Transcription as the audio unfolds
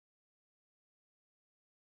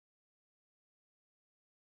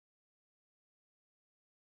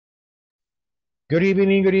Good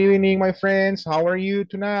evening, my friends. How are you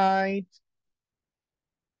tonight?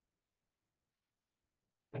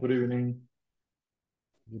 Good evening.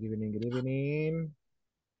 Good evening, good evening.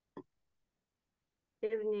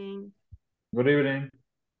 Evening. Good evening.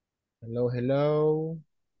 Hello, hello.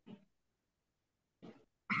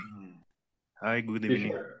 Hi, good evening.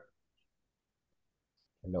 Teacher.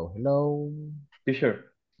 Hello, hello.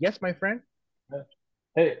 Teacher. Yes, my friend.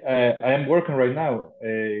 Hey, I am working right now.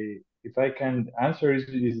 If I can answer is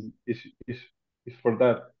for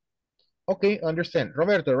that. Okay, understand.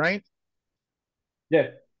 Roberto, right? Yeah.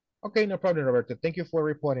 Okay, no problem, Roberto. Thank you for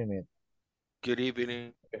reporting it. Good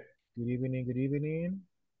evening. Good evening, good evening.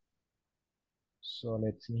 So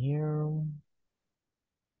let's see here.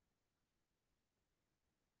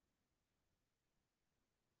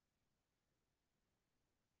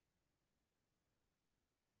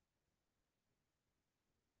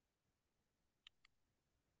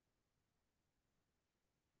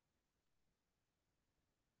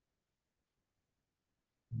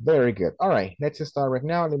 Very good. All right, let's start right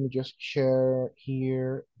now. Let me just share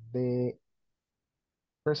here the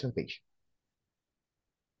presentation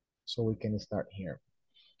so we can start here.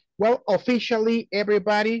 Well, officially,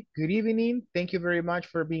 everybody, good evening. Thank you very much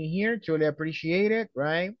for being here. Truly appreciate it,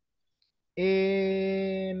 right?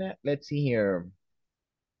 And let's see here.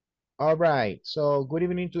 All right, so good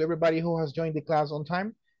evening to everybody who has joined the class on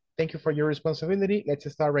time. Thank you for your responsibility.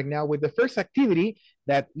 Let's start right now with the first activity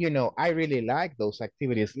that, I really like those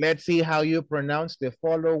activities. Let's see how you pronounce the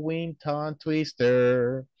following tongue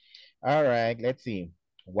twister. All right, let's see.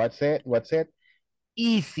 What's it? What's it?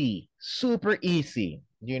 Easy, super easy,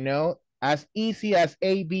 as easy as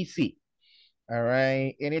ABC. All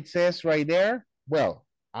right, and it says right there, well,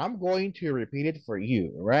 I'm going to repeat it for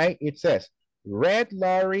you, right? It says, red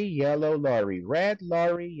lorry, yellow lorry, red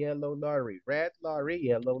lorry, yellow lorry, red lorry,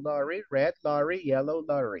 yellow lorry, red lorry, yellow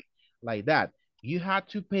lorry, like that. You have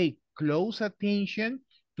to pay close attention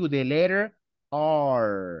to the letter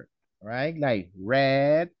R, right? Like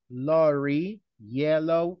red lorry,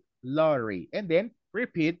 yellow lorry, and then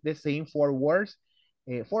repeat the same 4 words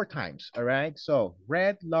 4 times. All right. So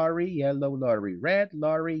red lorry, yellow lorry, red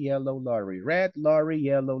lorry, yellow lorry, red lorry,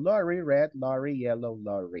 yellow lorry, red lorry, yellow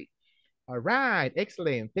lorry. All right.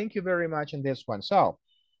 Excellent. Thank you very much on this one. So,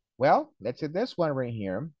 well, let's see this one right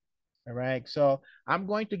here. All right. So I'm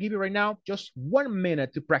going to give you right now just 1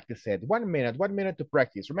 minute to practice it. 1 minute to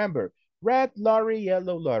practice. Remember, red lorry,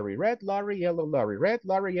 yellow lorry, red lorry, yellow lorry, red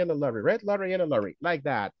lorry, yellow lorry, red lorry, yellow lorry, like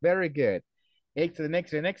that. Very good. Excellent,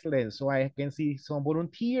 excellent, excellent. So I can see some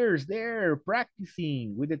volunteers there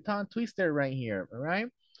practicing with the tongue twister right here. All right.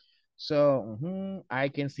 So I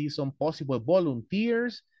can see some possible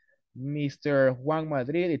volunteers. Mr. Juan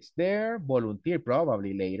Madrid, it's there. Volunteer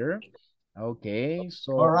probably later. Okay,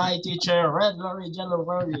 so. All right, teacher. Red lorry, yellow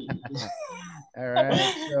lorry. All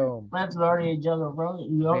right, so. Red lorry, yellow lorry,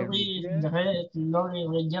 red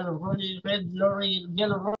lorry, yellow lorry, red lorry,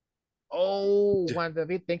 yellow lorry. Oh, Juan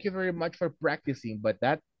David, thank you very much for practicing, but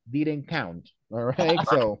that didn't count. All right,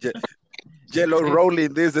 so. Yellow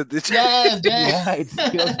rolling, this is the Yes, yes. Yeah, it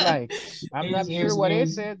feels like. I'm not sure what yes.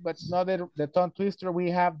 is it, but it's not the tongue twister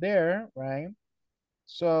we have there, right?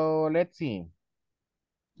 So let's see.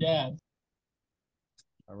 Yeah.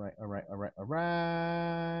 All right, all right, all right, all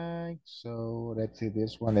right. So let's see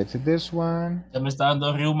this one. Let's see this one. Se me está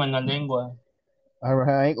dando riuma en la lengua. All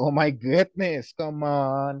right. Oh my goodness. Come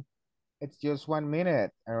on. It's just 1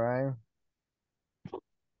 minute. All right.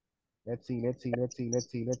 Let's see, let's see, let's see,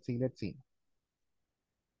 let's see, let's see, let's see.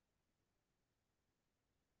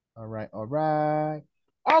 All right, all right.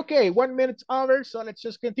 Okay, 1 minute's over, so let's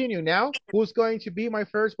just continue now. Who's going to be my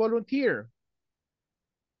first volunteer?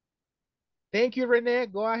 Thank you, Rene.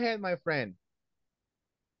 Go ahead, my friend.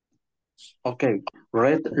 Okay,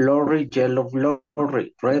 red lorry, yellow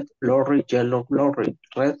lorry, red lorry, yellow lorry,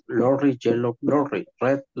 red lorry, yellow lorry,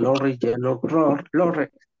 red lorry, yellow lorry.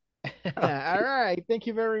 All right, thank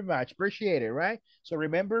you very much. Appreciate it, right? So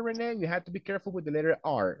remember, Rene, you have to be careful with the letter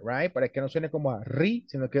R, right? Para que no suene como a ri,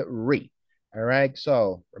 sino que ri. All right,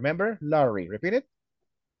 so remember, lorry. Repeat it.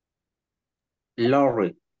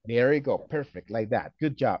 Lorry. There you go. Perfect, like that.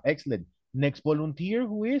 Good job. Excellent. Next volunteer,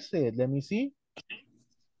 who is it? Let me see.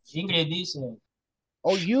 Ingrid dice.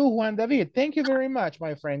 Oh, you, Juan David. Thank you very much,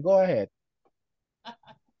 my friend. Go ahead.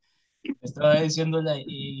 Estaba diciendo la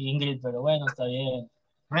Ingrid, pero bueno, está bien.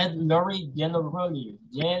 Red lorry, yellow lorry.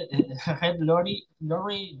 Red lorry,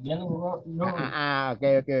 yellow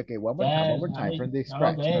lorry. Okay. One more time from the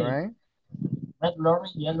scratch, okay. all right? Red lorry,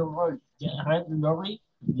 yellow lorry. Red lorry,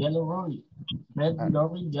 yellow lorry. Red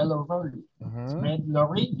lorry, yellow lorry. Red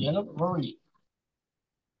lorry, yellow lorry.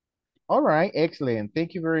 All right, excellent.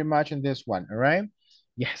 Thank you very much on this one. All right.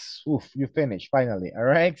 Yes. Oof, you finished finally. All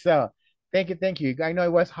right. So thank you, thank you. I know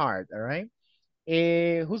it was hard. All right.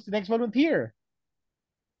 Who's the next volunteer?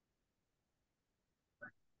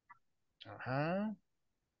 Uh-huh.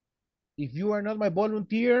 If you are not my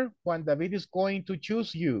volunteer, Juan David is going to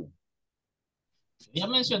choose you. Ya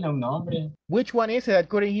mencioné un nombre. Which one is it? I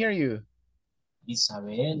couldn't hear you.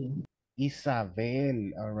 Isabel.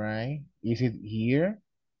 Isabel. All right. Is it here?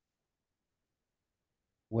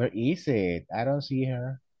 Where is it? I don't see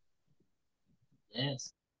her.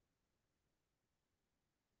 Yes.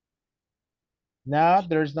 No,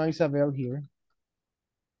 there's no Isabel here.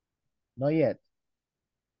 Not yet.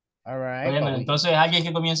 All right. Bueno, entonces alguien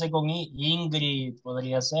que comience con Ingrid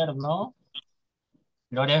podría ser, ¿no?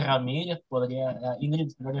 Gloria Ramírez podría,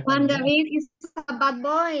 Ingrid Gloria Juan Ramírez. David is a bad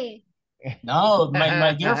boy. No,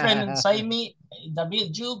 my girlfriend say me,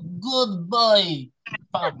 David, you good boy.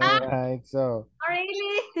 All right, so. Oh,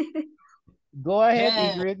 really? Go ahead,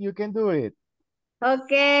 Yeah. Ingrid, you can do it.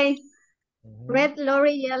 Okay. Red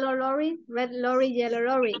lorry, yellow lorry, red lorry, yellow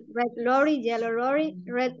lorry, red lorry, yellow lorry,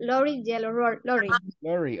 red lorry, yellow lorry.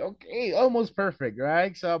 Lorry, okay, almost perfect,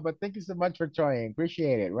 right? So, but thank you so much for trying.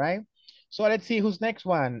 Appreciate it, right? So let's see who's next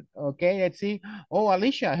one. Okay, let's see. Oh,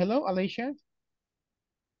 Alicia. Hello, Alicia.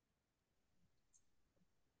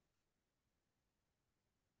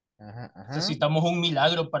 Necesitamos un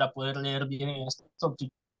milagro para poder leer bien esto.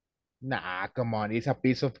 Nah, come on. It's a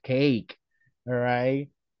piece of cake. All right.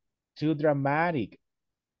 Too dramatic.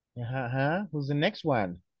 Who's the next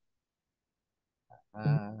one?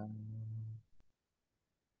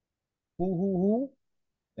 Who?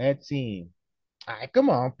 Let's see. Come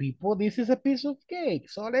on, people. This is a piece of cake.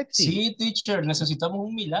 So let's see. Sí, teacher, necesitamos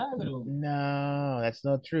un milagro. No, that's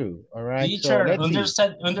not true. All right. Teacher, so let's see.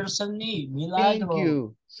 understand me. Milagro. Thank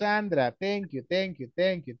you, Sandra. Thank you.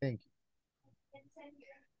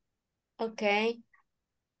 Okay.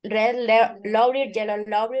 Red lorry, yellow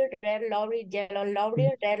lorry, red lorry, yellow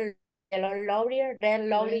lorry, red yellow lorry, red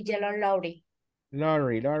lorry, yellow lorry.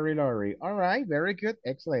 Lorry. All right, very good.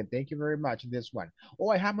 Excellent. Thank you very much. This one. Oh,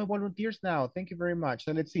 I have my volunteers now. Thank you very much.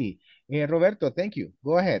 So let's see. Roberto, thank you.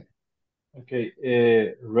 Go ahead. Okay.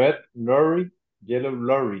 Red lorry, yellow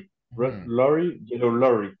lorry, red lorry, yellow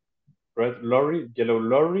lorry, red lorry, yellow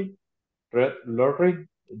lorry, red lorry,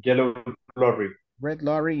 yellow lorry. Red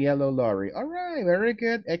lorry, yellow lorry. All right, very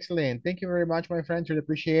good. Excellent. Thank you very much, my friends. Really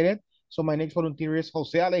appreciate it. So my next volunteer is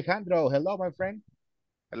Jose Alejandro. Hello, my friend.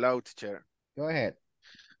 Hello, teacher. Go ahead.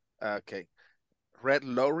 Okay. Red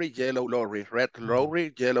lorry, yellow lorry, red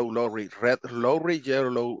lorry, yellow lorry, red lorry,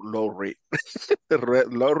 yellow lorry,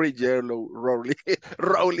 red lorry, yellow lorry,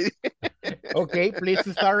 rolling. Okay, please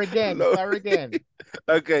start again. Start again.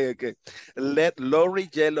 Okay. Red lorry,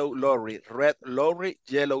 yellow lorry, red lorry,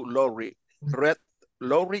 yellow lorry, red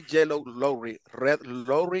lorry, yellow lorry, red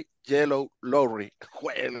lorry, yellow lorry.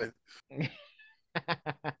 Well.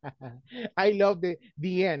 I love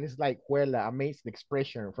the end. It's like huela, amazing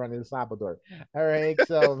expression from El Salvador. All right,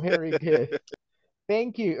 so very good.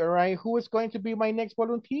 Thank you. All right, who is going to be my next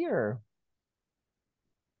volunteer?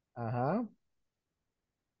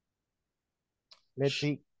 Let's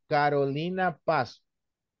see, Carolina Paz.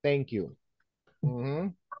 Thank you.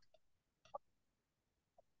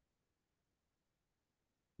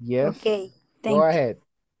 Yes. Okay, go ahead.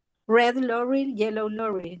 Red lorry, yellow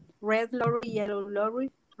lorry, red lorry, yellow lorry,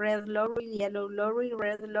 red lorry, yellow lorry,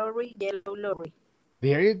 red lorry, yellow lorry.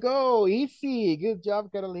 There you go. Easy. Good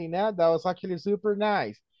job, Carolina. That was actually super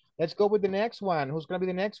nice. Let's go with the next one. Who's going to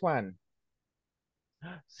be the next one?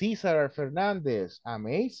 Cesar Fernandez.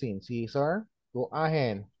 Amazing, Cesar. Go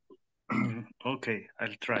ahead. Okay,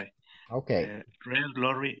 I'll try. Okay. Red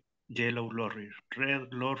lorry, yellow lorry,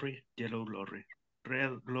 red lorry, yellow lorry,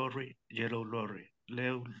 red lorry, yellow lorry,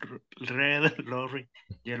 red lorry,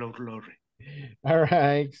 yellow lorry. All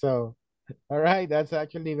right. So, all right. That's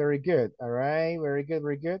actually very good. All right. Very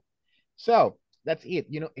good. So that's it.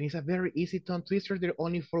 You know, and it's a very easy tongue twister. There are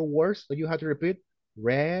only 4 words. So you have to repeat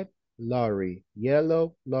red lorry,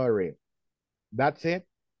 yellow lorry. That's it.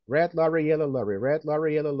 Red lorry, yellow lorry, red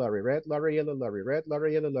lorry, yellow lorry, red lorry, yellow lorry, red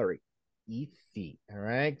lorry, yellow lorry. Easy. All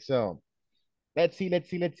right. So let's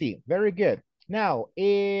see. Very good. Now,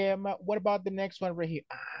 what about the next one right here?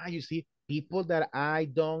 You see, people that I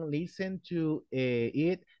don't listen to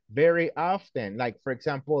it very often. Like, for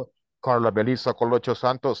example, Carla Belisa Colocho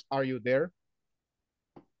Santos, are you there?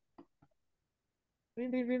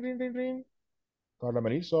 Ring, ring, ring, ring, ring, ring. Carla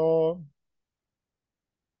Belisa.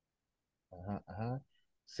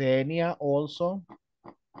 Xenia also.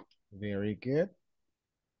 Very good.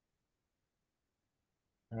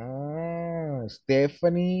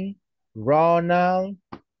 Stephanie. Ronald,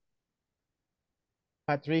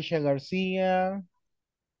 Patricia García,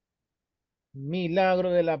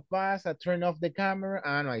 Milagro de la Paz, I turn off the camera.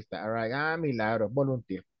 Ah, no, ahí está. All right. Ah, Milagro,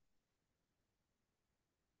 volunteer.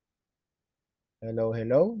 Hello,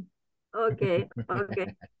 hello. Okay,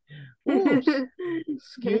 okay. Oops,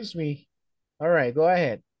 excuse me. All right, go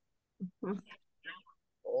ahead.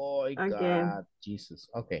 Oh, Okay, God, Jesus.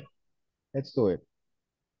 Okay, let's do it.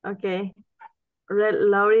 okay. Red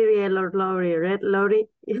lorry, yellow lorry, red lorry.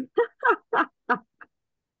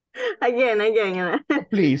 Again.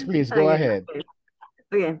 Please, go Again, ahead. okay.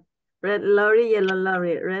 Okay. Red lorry, yellow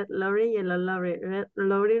lorry, red lorry, yellow lorry, red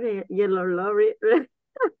lorry, yellow lorry, red.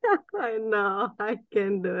 I know, I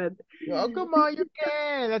can do it. Oh, come on, you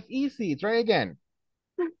can. That's easy. Try again.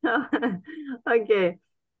 Okay.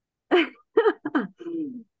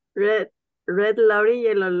 Red red lorry,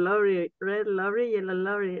 yellow lorry, red lorry, yellow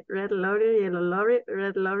lorry, red lorry, yellow lorry,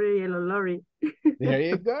 red lorry, yellow lorry. There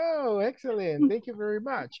you go. Excellent. Thank you very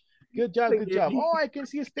much. Good job, good job. Okay. Oh, I can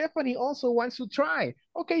see Stephanie also wants to try.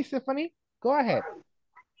 Okay, Stephanie, go ahead.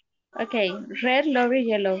 Okay, red lorry,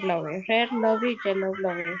 yellow lorry, red lorry, yellow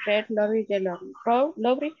lorry, red lorry, yellow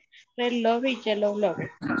lorry, red lorry, yellow lorry.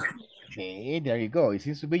 Okay, there you go. It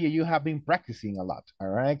seems to be you have been practicing a lot. All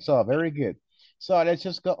right, so very good. So let's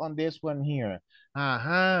just go on this one here.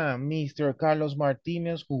 Mr. Carlos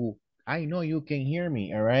Martinez, who I know you can hear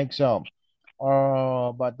me. All right, so,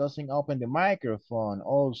 but doesn't open the microphone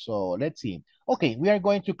also. Let's see. Okay, we are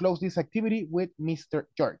going to close this activity with Mr.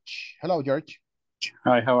 George. Hello, George.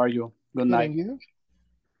 Hi, how are you? Good Good, night. and you?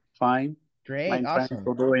 Fine. Great, I'm awesome.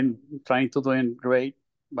 trying to doing great,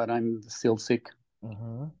 but I'm still sick.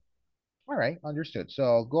 All right, understood.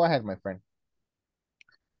 So go ahead, my friend.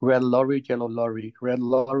 Red lorry, yellow lorry, red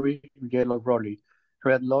lorry, yellow lorry,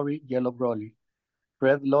 red lorry, yellow lorry,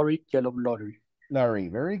 red lorry, yellow lorry. Lorry,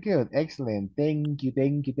 very good. Excellent. Thank you,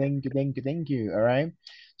 thank you, thank you, thank you, thank you. All right.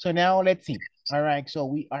 So now let's see. All right. So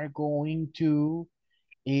we are going to,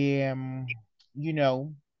 you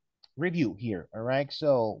know, review here. All right.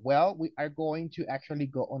 So, well, we are going to actually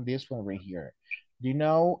go on this one right here. Do you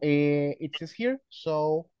know, it says here,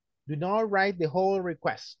 so do not write the whole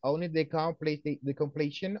request, only the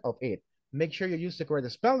completion of it. Make sure you use the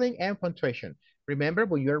correct spelling and punctuation. Remember,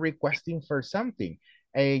 when you're requesting for something,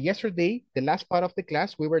 yesterday, the last part of the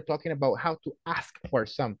class, we were talking about how to ask for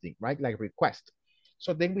something, right? Like request.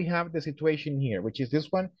 So then we have the situation here, which is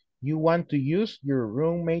this one. You want to use your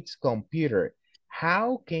roommate's computer.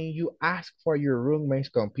 How can you ask for your roommate's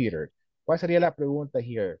computer? ¿Cuál sería la pregunta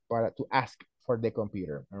here para to ask for the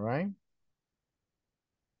computer? All right.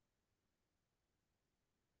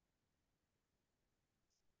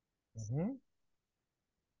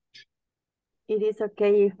 It is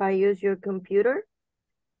okay if I use your computer?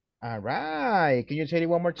 All right. Can you say it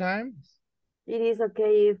one more time? It is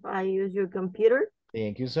okay if I use your computer?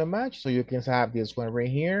 Thank you so much. So you can have this one right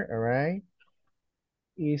here. All right.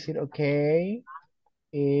 Is it okay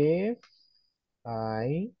if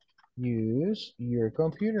I use your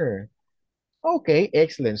computer? Okay,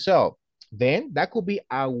 excellent. So then that could be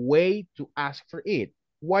a way to ask for it.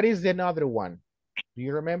 What is another one? Do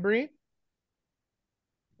you remember it?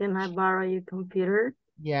 Can I borrow your computer?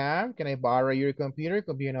 Yeah, can I borrow your computer?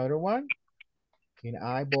 Could be another one. Can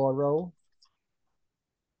I borrow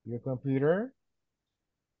your computer?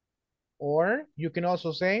 Or you can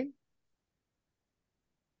also say,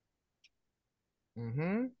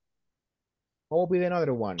 what will be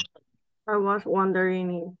another one? I was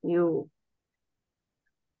wondering if you...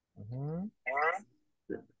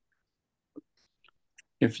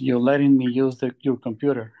 If you're letting me use your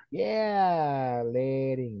computer. Yeah,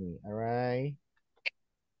 letting me, all right.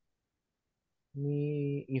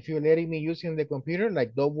 If you're letting me using the computer,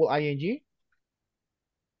 like double ing.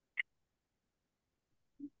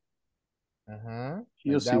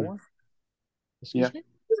 Like that one. Excuse me?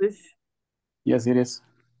 Yes, it is.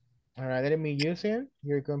 All right, letting me using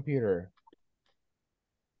your computer.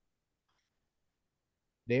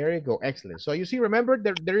 There you go. Excellent. So you see, remember,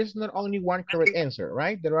 there is not only one correct answer,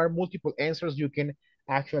 right? There are multiple answers you can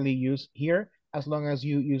actually use here as long as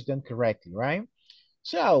you use them correctly, right?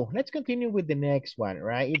 So let's continue with the next one,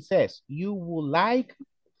 right? It says, you would like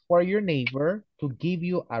for your neighbor to give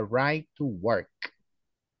you a ride to work.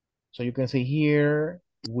 So you can say here,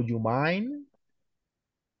 would you mind?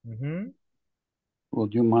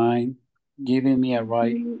 Would you mind giving me a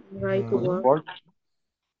ride to work?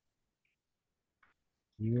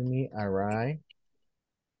 Give me a ride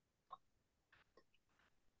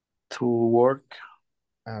to work.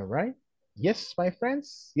 All right. Yes, my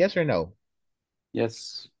friends. Yes or no?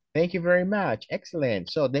 Yes. Thank you very much.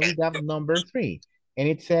 Excellent. So then we have number 3. And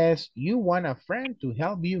it says, you want a friend to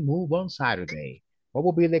help you move on Saturday. What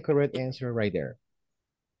will be the correct answer right there?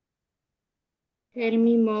 Help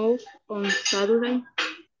me move on Saturday.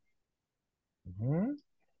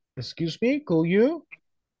 Excuse me, could you?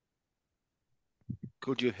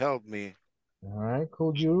 Could you help me? All right,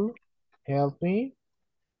 could you help me?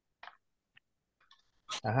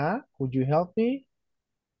 Could you help me?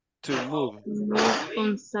 To move. Move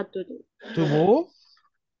on Saturday. To move?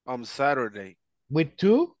 On Saturday. With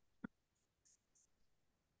two?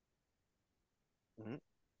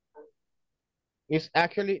 It's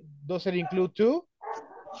actually, does it include two?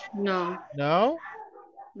 No. No?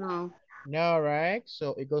 No. No, right?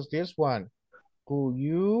 So it goes this one. Could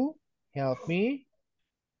you help me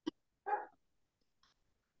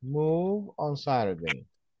move on Saturday?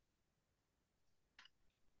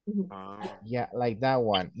 Yeah, like that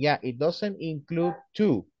one. Yeah, it doesn't include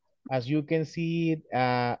two, as you can see it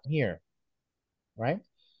here, right?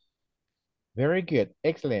 Very good,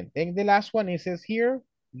 excellent. And the last one, it says here,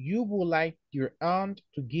 you would like your aunt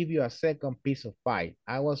to give you a second piece of pie.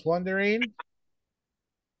 I was wondering.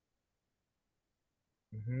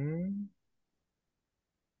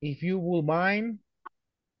 If you will mind,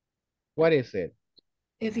 what is it?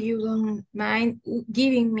 If you don't mind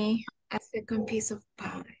giving me a second piece of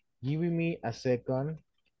pie. Giving me a second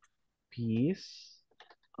piece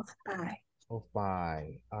of pie. Of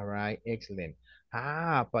pie. All right, excellent.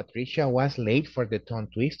 Patricia was late for the tongue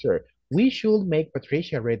twister. We should make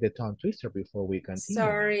Patricia read the tongue twister before we continue.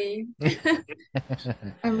 Sorry.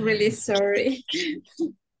 I'm really sorry.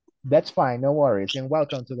 That's fine, no worries, and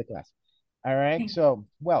welcome to the class. All right, so,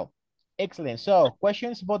 well, excellent. So,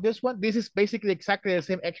 questions about this one? This is basically exactly the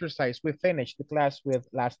same exercise we finished the class with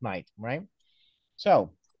last night, right?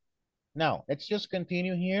 So, now, let's just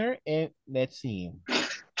continue here, and let's see.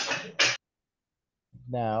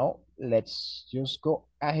 Now, let's just go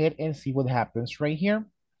ahead and see what happens right here.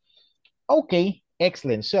 Okay,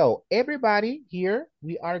 excellent. So everybody here,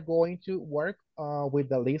 we are going to work with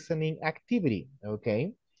the listening activity,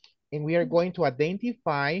 okay? And we are going to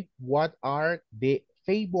identify what are the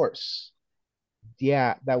favors,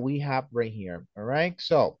 that we have right here, all right?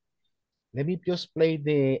 So let me just play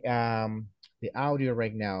the audio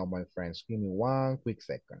right now, my friends. Give me one quick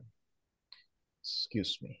second.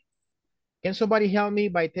 Excuse me. Can somebody help me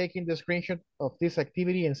by taking the screenshot of this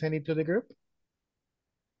activity and send it to the group?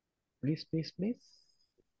 Please, please, please.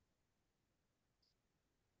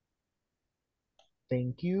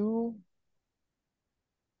 Thank you.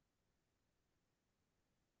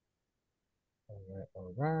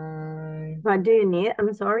 All right. What do you need?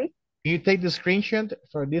 I'm sorry. Can you take the screenshot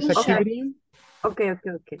for this activity? Okay.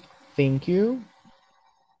 Thank you.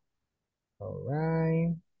 All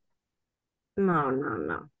right.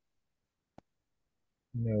 No.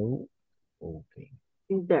 No. Okay.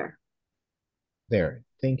 There. There.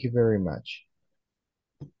 Thank you very much.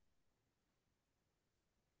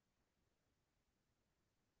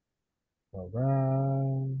 All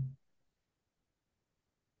right.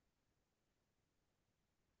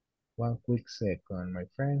 One quick second, my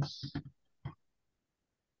friends.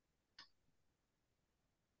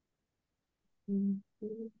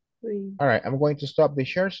 All right, I'm going to stop the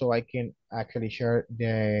share so I can actually share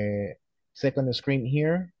the second screen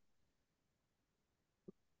here.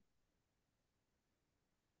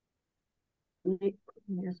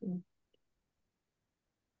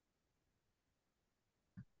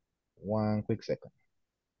 One quick second.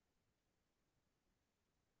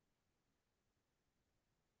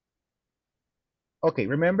 Okay,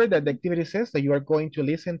 remember that the activity says that you are going to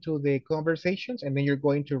listen to the conversations and then you're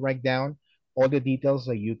going to write down all the details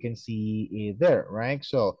that you can see there, right?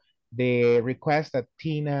 So the request that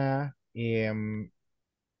Tina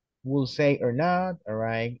will say or not, all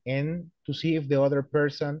right? And to see if the other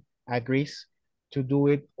person agrees to do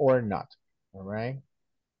it or not, all right?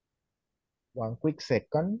 One quick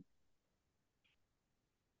second.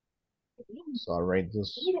 So I'll write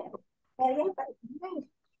this.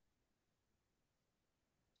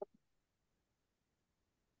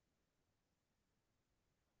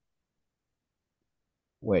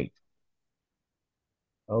 Wait.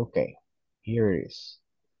 Okay, here it is.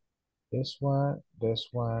 This one,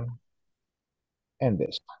 and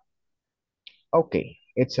this one. Okay,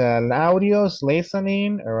 it's an audio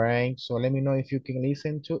listening, all right? So let me know if you can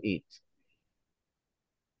listen to it.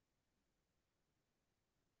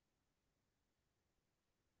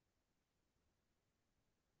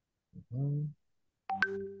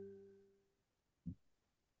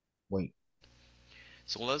 Wait.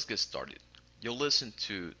 So let's get started. You'll listen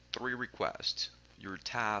to 3 requests. Your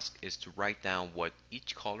task is to write down what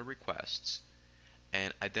each caller requests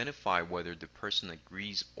and identify whether the person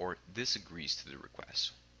agrees or disagrees to the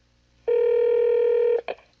request.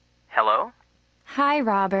 Hello? Hi,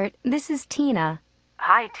 Robert. This is Tina.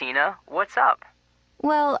 Hi, Tina. What's up?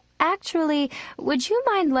 Well, actually, would you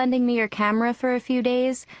mind lending me your camera for a few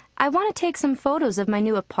days? I want to take some photos of my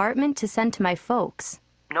new apartment to send to my folks.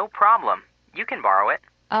 No problem. You can borrow it.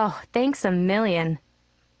 Oh, thanks a million.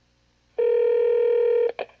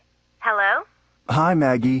 Hello? Hi,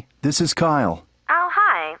 Maggie. This is Kyle. Oh,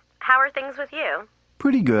 hi. How are things with you?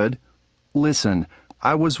 Pretty good. Listen,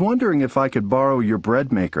 I was wondering if I could borrow your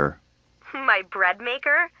bread maker. My bread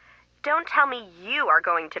maker? Don't tell me you are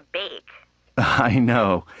going to bake. I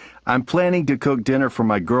know. I'm planning to cook dinner for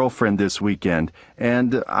my girlfriend this weekend,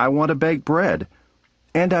 and I want to bake bread.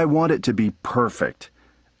 And I want it to be perfect.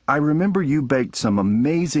 I remember you baked some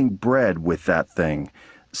amazing bread with that thing.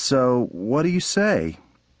 So, what do you say?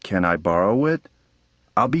 Can I borrow it?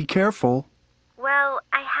 I'll be careful. Well,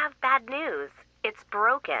 I have bad news. It's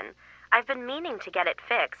broken. I've been meaning to get it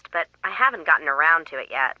fixed, but I haven't gotten around to it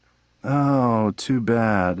yet. Oh, too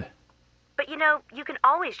bad. But you know, you can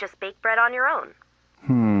always just bake bread on your own.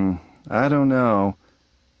 I don't know.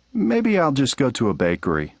 Maybe I'll just go to a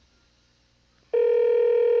bakery.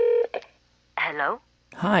 Hello?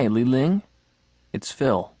 Hi, Li Ling. It's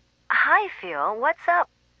Phil. Hi, Phil. What's up?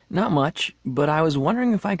 Not much, but I was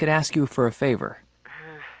wondering if I could ask you for a favor.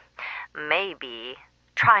 Maybe.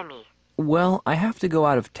 Try me. Well, I have to go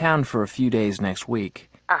out of town for a few days next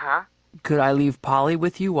week. Uh-huh. Could I leave Polly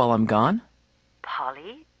with you while I'm gone?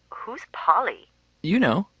 Polly? Who's Polly? You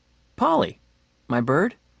know, Polly, my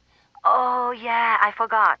bird. Oh, yeah, I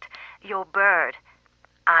forgot. Your bird.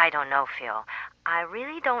 I don't know, Phil. I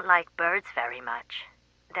really don't like birds very much.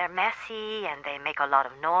 They're messy and they make a lot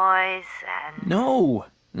of noise and... No,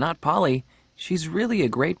 not Polly. She's really a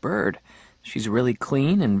great bird. She's really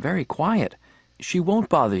clean and very quiet. She won't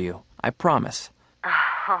bother you, I promise.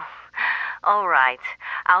 Oh, all right.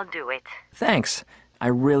 I'll do it. Thanks. I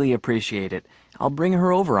really appreciate it. I'll bring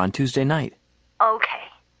her over on Tuesday night. Okay,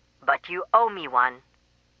 but you owe me one.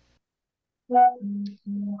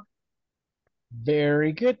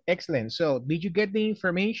 Very good. Excellent. So did you get the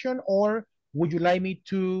information or would you like me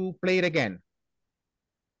to play it again?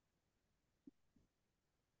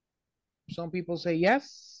 Some people say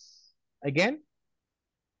yes. Again?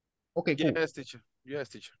 Okay, cool. Yes, teacher. Yes,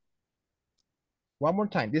 teacher. One more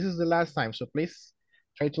time. This is the last time, so please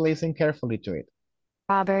try to listen carefully to it.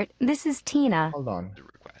 Robert, this is Tina. Hold on. The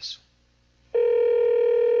request.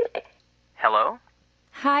 Hello?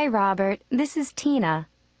 Hi, Robert. This is Tina.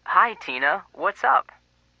 Hi, Tina. What's up?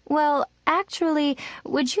 Well, actually,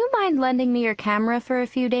 would you mind lending me your camera for a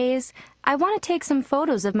few days? I want to take some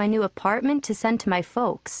photos of my new apartment to send to my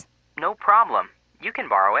folks. No problem. You can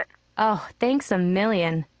borrow it. Oh, thanks a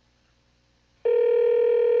million.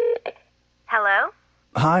 Hello?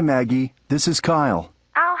 Hi, Maggie. This is Kyle.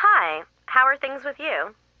 Oh, hi. How are things with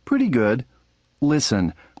you? Pretty good.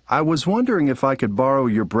 Listen, I was wondering if I could borrow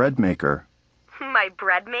your bread maker. My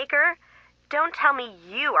bread maker? Don't tell me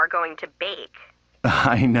you are going to bake.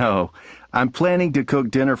 I know. I'm planning to cook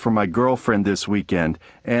dinner for my girlfriend this weekend,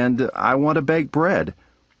 and I want to bake bread.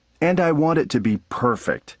 And I want it to be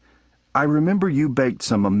perfect. I remember you baked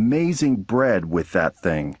some amazing bread with that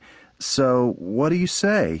thing. So, what do you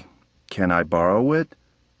say? Can I borrow it?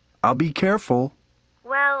 I'll be careful.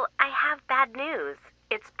 Well, I have bad news.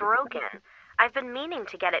 It's broken. I've been meaning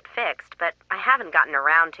to get it fixed, but I haven't gotten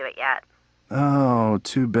around to it yet. Oh,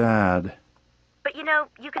 too bad. But you know,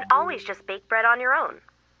 you can always just bake bread on your own.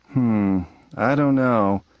 I don't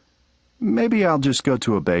know. Maybe I'll just go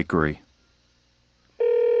to a bakery.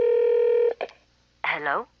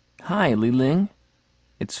 Hello? Hi, Li Ling.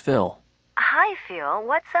 It's Phil. Hi, Phil.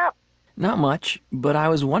 What's up? Not much, but I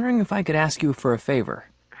was wondering if I could ask you for a favor.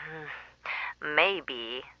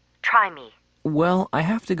 Maybe. Try me. Well, I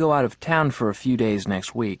have to go out of town for a few days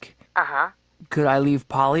next week. Uh-huh. Could I leave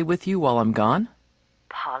Polly with you while I'm gone?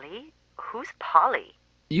 Polly? Who's Polly?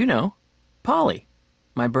 You know, Polly,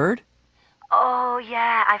 my bird. Oh,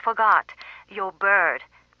 yeah, I forgot. Your bird.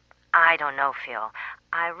 I don't know, Phil.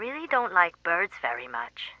 I really don't like birds very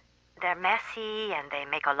much. They're messy and they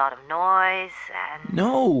make a lot of noise and...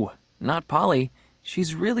 No, not Polly.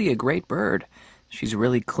 She's really a great bird. She's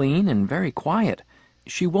really clean and very quiet.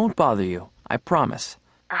 She won't bother you, I promise.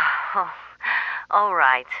 Oh, all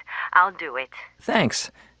right. I'll do it.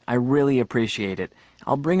 Thanks. I really appreciate it.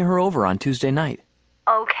 I'll bring her over on Tuesday night.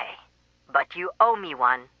 Okay, but you owe me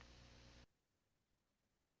one.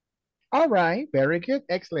 All right, very good,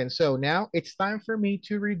 excellent. So now it's time for me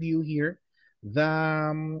to review here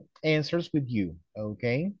the answers with you,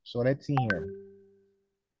 okay? So let's see here.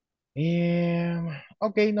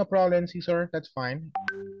 Okay, no problem, Caesar. That's fine.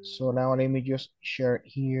 So now let me just share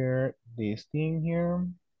here this thing here.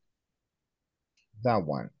 That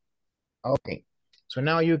one. Okay. So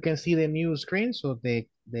now you can see the new screen. So the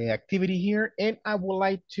activity here, and I would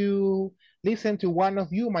like to listen to one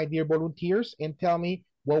of you, my dear volunteers, and tell me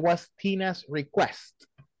what was Tina's request.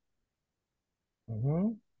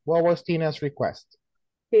 What was Tina's request?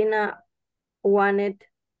 Tina wanted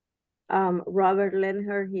Robert lend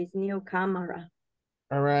her his new camera.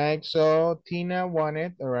 All right, so Tina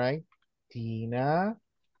wanted, all right, Tina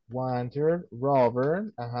wanted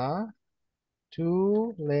Robert,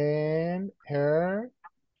 to lend her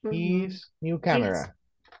his new camera.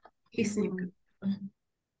 His new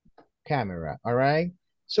Camera, all right?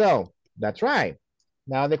 So, that's right.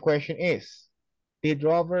 Now the question is, did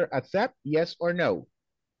Robert accept, yes or no?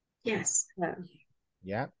 Yes.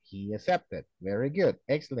 Yeah, he accepted. Very good,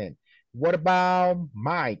 excellent. What about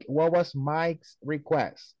Mike? What was Mike's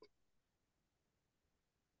request?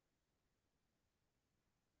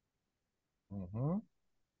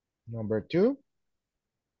 Number 2.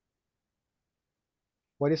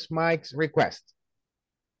 What is Mike's request?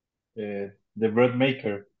 The bread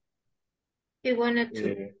maker. He wanted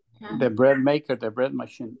to. The bread maker, the bread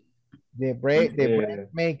machine. The bread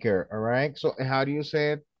maker, all right? So how do you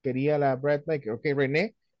say it? Quería la bread maker. Okay,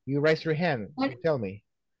 Rene, you raise your hand. Tell me.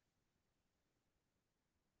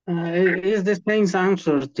 It's the same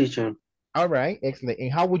answer, teacher. All right, excellent.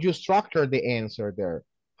 And how would you structure the answer there?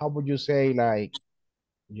 How would you say, like,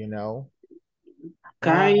 you know?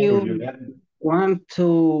 Kyle want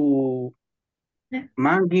to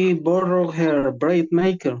Maggie borrow her bread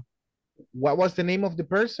maker. What was the name of the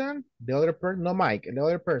person? The other person? No, Mike, the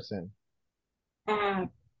other person. Kyle.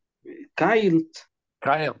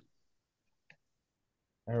 Kyle.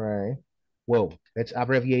 All right. Whoa, let's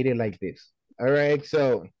abbreviate it like this. All right,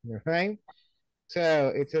 so, right?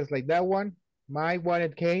 So it says like that one. Mike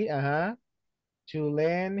wanted Kate, to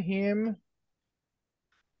lend him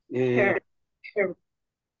Her to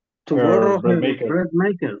borrow bread her maker. bread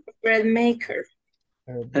maker. bread maker.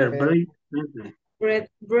 Her bread maker.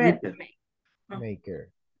 Bread maker.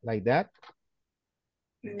 Like that?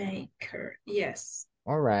 maker. Yes.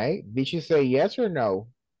 All right. Did she say yes or no?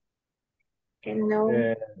 And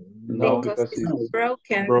no. No, because it's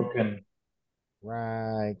broken.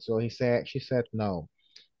 Right. So she said no.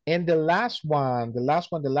 And the last one,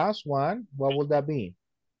 what would that be?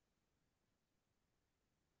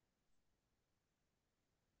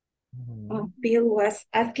 Bill was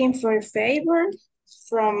asking for a favor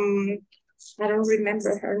from, I don't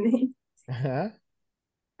remember her name.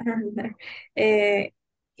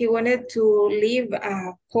 He wanted to leave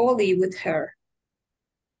a Polly with her.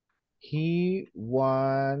 He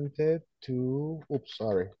wanted to, oops,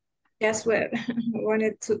 sorry. That's what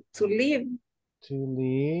wanted to leave. To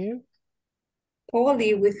leave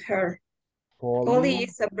Polly with her. Polly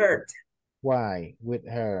is a bird. Why? With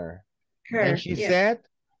her. Her. And she said?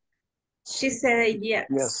 She said yes.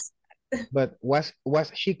 Yes. But was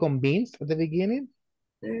she convinced at the beginning?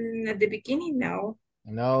 At the beginning, no.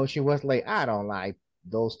 No, she was like, I don't like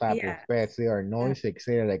those type of pets. They are noisy,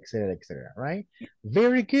 etc., etc., etc. Right?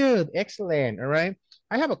 Very good. Excellent. All right.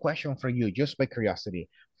 I have a question for you, just by curiosity.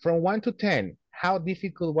 From 1 to 10, how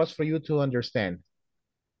difficult was for you to understand?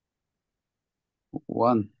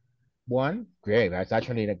 1. 1? Great. That's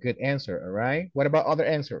actually a good answer. All right. What about other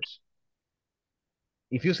answers?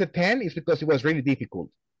 If you said 10, it's because it was really difficult.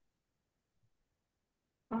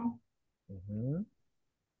 Oh.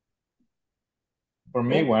 For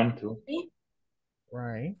me, 1, 2.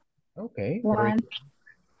 Right. Okay. 1.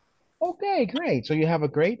 Okay, great. So you have a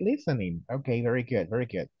great listening. Okay, very good, very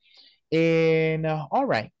good. And all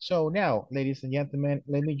right. So now, ladies and gentlemen,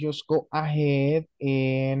 let me just go ahead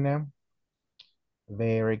and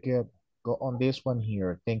very good. Go on this one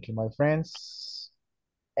here. Thank you, my friends.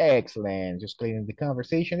 Excellent. Just clearing the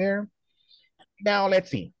conversation there. Now let's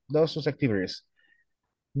see those activities.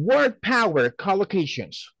 Word power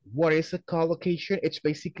collocations. What is a collocation? It's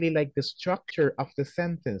basically like the structure of the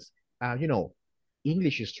sentence. You know,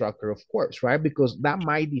 English structure, of course, right? Because that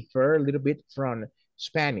might differ a little bit from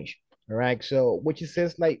Spanish, all right? So, which it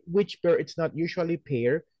says like which verb it's not usually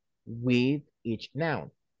paired with each noun.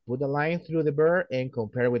 Put the line through the verb and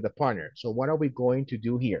compare with the partner. So, what are we going to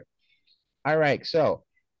do here? All right, so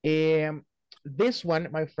this one,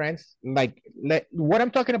 my friends, like what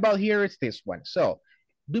I'm talking about here is this one. So,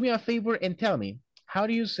 do me a favor and tell me, how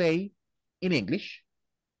do you say in English,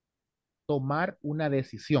 tomar una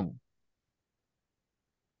decisión?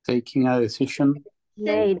 Taking a decision.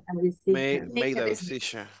 Made a decision. Made a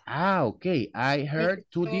decision. Ah, okay. I heard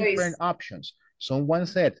two different options. Someone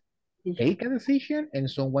said take a decision, and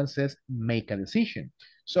someone says make a decision.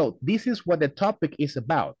 So this is what the topic is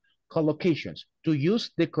about, collocations, to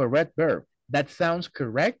use the correct verb. That sounds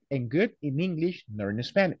correct and good in English, not in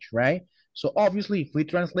Spanish, right? So obviously, if we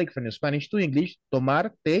translate from Spanish to English,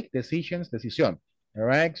 tomar, take, decisions, decisión, all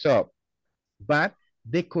right? So, but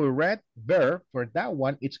the correct verb for that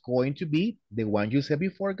one, it's going to be the one you said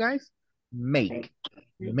before, guys, make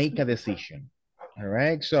a decision. All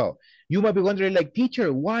right, so you might be wondering, like,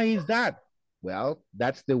 teacher, why is that? Well,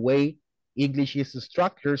 that's the way English is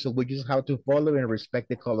structured, so we just have to follow and respect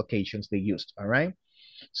the collocations they used. All right,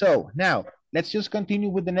 so now let's just continue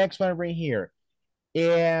with the next one right here.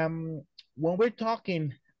 When we're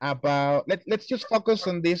talking about, let's just focus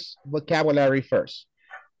on this vocabulary first.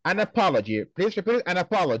 An apology. Please repeat it. An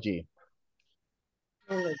apology.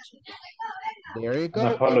 There you go. An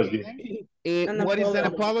apology. What is an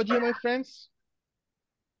apology, my friends?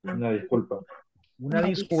 Una disculpa. Una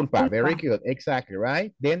disculpa. Very good. Exactly,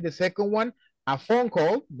 right? Then the second one, a phone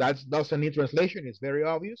call. That doesn't need translation. It's very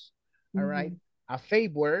obvious. All right. A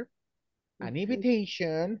favor, an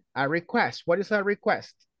invitation, a request. What is a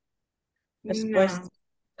request? Respuesta.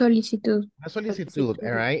 Solicitud. A solicitud,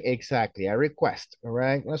 all right, exactly, a request, all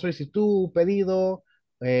right, una solicitud, pedido,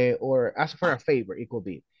 or ask for a favor, it could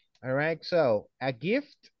be, all right, so a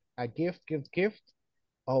gift, gift.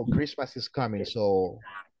 Oh, Christmas is coming, so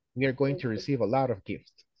we are going to receive a lot of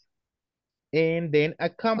gifts. And then a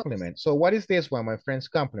compliment. So what is this one, my friends,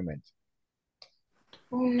 compliment?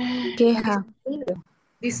 Queja. No.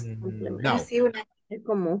 Es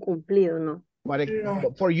como un cumplido, ¿no? But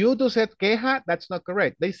for you to say queja, that's not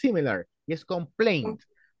correct. They're similar. It's complaint.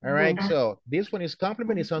 All right. So this one is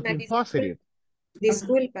compliment, is something positive.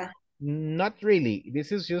 Disculpa. Not really.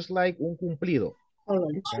 This is just like un cumplido. All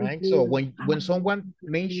right. So when someone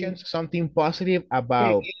mentions something positive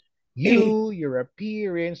about you, your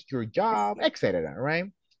appearance, your job, etc. Right?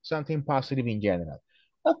 Something positive in general.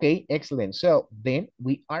 Okay, excellent. So then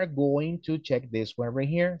we are going to check this one right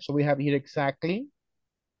here. So we have here exactly.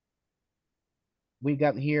 We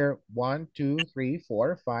got here 1, 2, 3,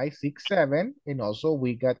 4, 5, 6, 7, and also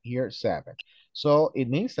we got here 7. So it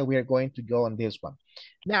means that we are going to go on this one.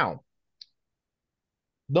 Now,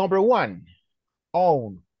 number 1,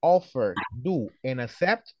 own, offer, do, and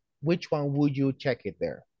accept. Which one would you check it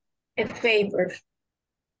there? A favor.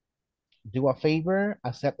 Do a favor,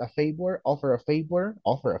 accept a favor, offer a favor,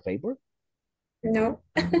 offer a favor? No.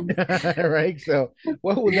 Right, so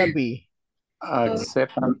what would that be?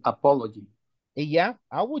 Accept an apology. Yeah,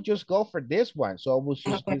 I would just go for this one. So I would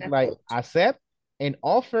just be like accept and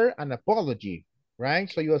offer an apology, right?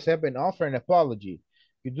 So you accept and offer an apology.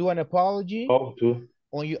 You do an apology. Oh, too.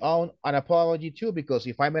 Or you own an apology too, because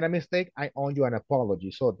if I made a mistake, I own you an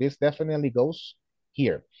apology. So this definitely goes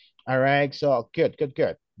here. All right, so good.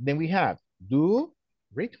 Then we have do,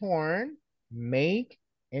 return, make,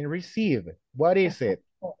 and receive. What is it?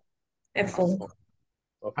 A phone call.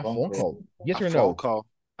 A phone call. Yes or no? Phone call.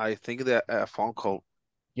 I think that a phone call.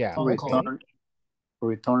 Yeah.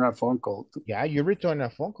 Return a phone call. Yeah, you return a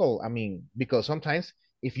phone call. I mean, because sometimes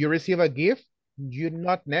if you receive a gift, you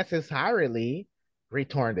not necessarily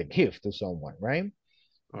return the gift to someone, right?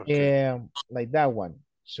 Okay. Like that one.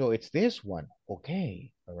 So it's this one.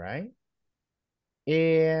 Okay. All right.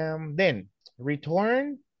 And then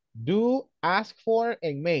return, do, ask for,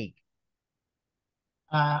 and make.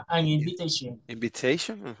 An invitation.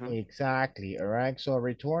 Invitation? Exactly. All right. So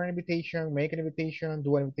return invitation, make an invitation,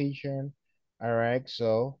 do an invitation. All right.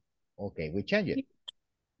 So, okay, we change it.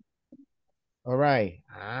 All right.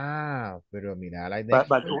 Pero mira, like that.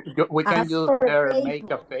 But we can use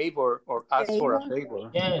make a favor or ask for a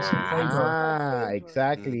favor. Yes, a favor.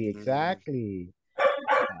 Exactly.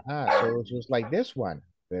 So it's just like this one.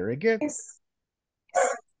 Very good.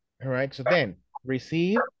 All right. So then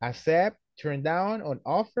receive, accept, turn down, on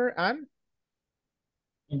offer, and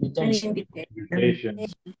invitation.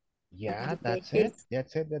 Yeah, that's it.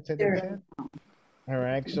 All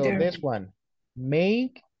right. So this one,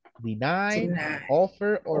 make, deny,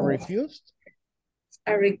 offer, or refused.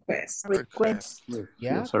 A request.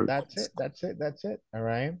 Yeah, that's it. All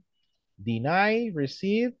right. Deny,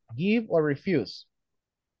 receive, give, or refuse.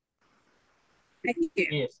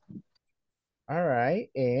 Yes. All right.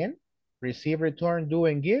 And receive, return, do,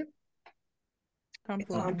 and give.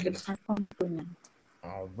 Compliment.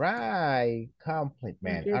 All right,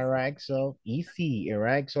 compliment. All right, so easy. All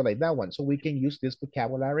right, so like that one. So we can use this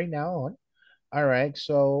vocabulary now on. All right,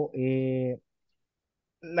 so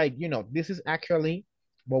like, you know, this is actually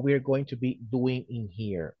what we're going to be doing in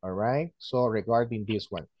here. All right, so regarding this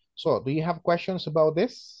one. So do you have questions about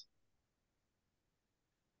this?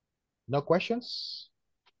 No questions?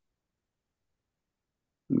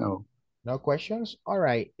 No. No questions? All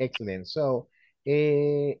right, excellent. So,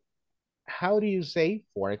 how do you say,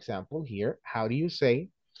 for example, here, how do you say,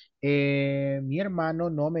 mi hermano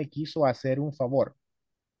no me quiso hacer un favor?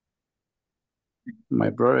 My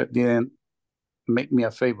brother didn't make me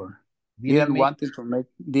a favor. Didn't want to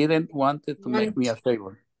make me a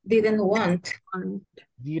favor. Didn't want.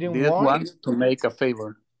 Didn't want to make a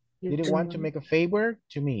favor. Didn't want to make a favor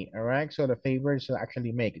to me. All right. So the favors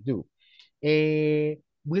actually make do.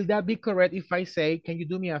 Will that be correct if I say, can you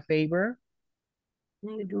do me a favor?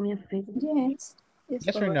 Can you do me a favor? Yes.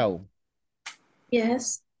 Yes or no?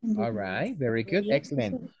 Yes. All right. Very good.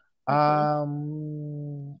 Excellent. How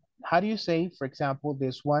do you say, for example,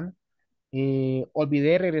 this one?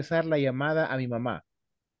 Olvidé regresar la llamada a mi mamá.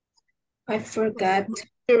 I forgot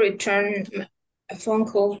to return a phone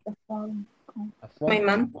call. My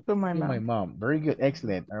mom. To my To my mom. mom. Very good.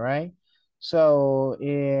 Excellent. All right. So,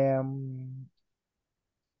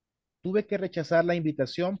 tuve que rechazar la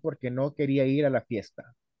invitación porque no quería ir a la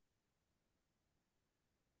fiesta.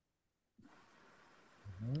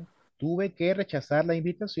 Tuve que rechazar la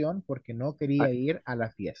invitación porque no quería ir a la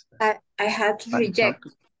fiesta. I had to reject.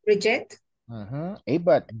 Reject? Hey,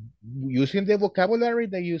 but using the vocabulary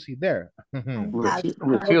that you see there.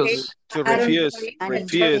 Refuse. To refuse.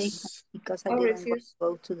 Refuse. Because I didn't want to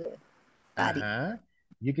go to the party.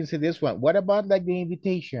 You can see this one. What about like the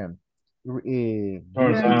invitation? Turn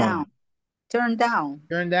down. Turn down.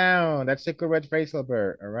 Turn down. That's the correct phrasal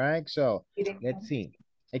verb. All right. So let's see.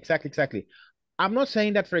 Exactly. I'm not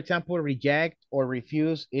saying that, for example, reject or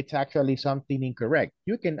refuse, it's actually something incorrect.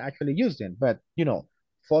 You can actually use them, but you know,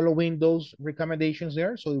 following those recommendations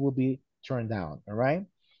there, so it will be turned down. All right.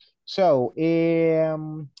 So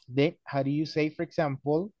then how do you say, for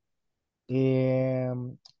example,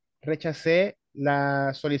 rechacé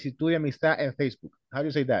la solicitud de amistad en Facebook? How do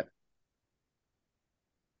you say that?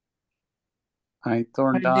 I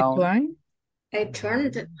turned down. Declined? I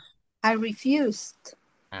turned. I refused.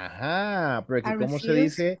 Ajá, porque ¿cómo se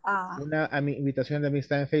dice una invitación de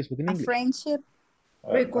amistad en Facebook en inglés? Friendship.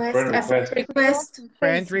 Request.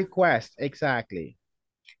 Friend request, exactly.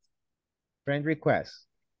 Friend request.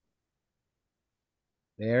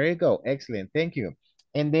 There you go. Excellent. Thank you.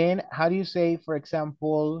 And then, how do you say, for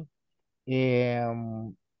example,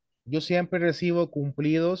 yo siempre recibo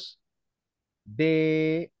cumplidos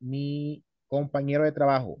de mi compañero de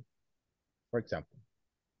trabajo, for example.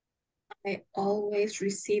 I always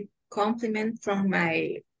receive compliment from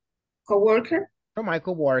my coworker. From my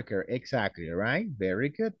coworker, exactly, right? Very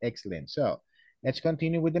good, excellent. So, let's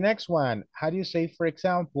continue with the next one. How do you say, for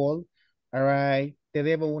example, all right, te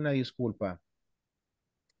debo una disculpa.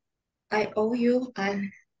 I owe you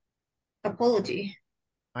an apology.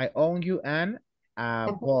 I owe you an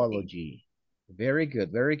apology. Very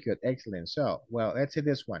good, excellent. So, well, let's see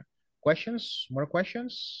this one. Questions? More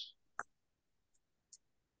questions?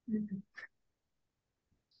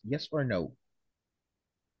 Yes or no?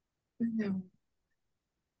 No.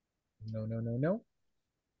 No.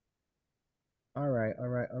 All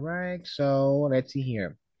right. So let's see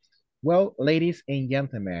here. Well, ladies and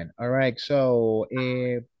gentlemen, all right. So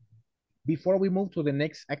before we move to the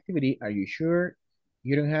next activity, are you sure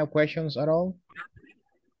you don't have questions at all?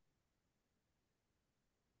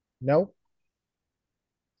 No?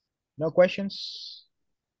 No questions?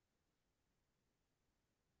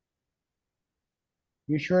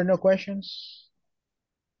 You sure no questions?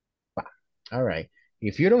 All right.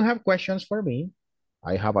 If you don't have questions for me,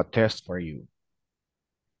 I have a test for you.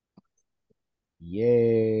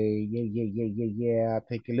 Yeah.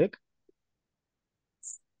 Take a look.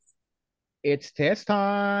 It's test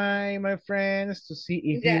time, my friends, to see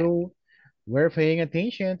if you were paying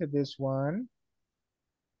attention to this one.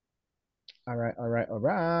 All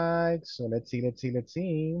right. So let's see.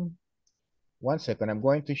 1 second. I'm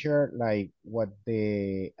going to share like what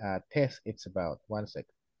the test it's about. 1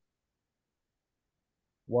 second.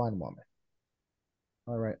 One moment.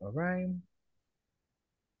 All right.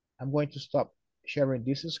 I'm going to stop sharing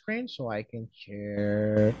this screen so I can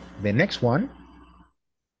share the next one.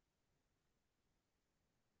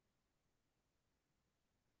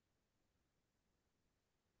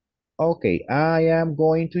 Okay, I am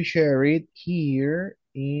going to share it here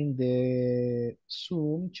in the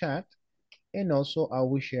Zoom chat, and also I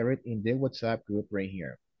will share it in the WhatsApp group right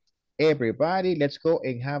here. Everybody, let's go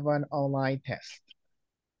and have an online test.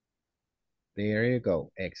 There you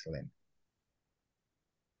go. Excellent.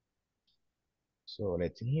 So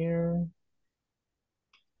let's see here.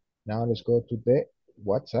 Now let's go to the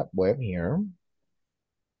WhatsApp web here.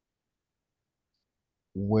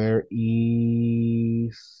 Where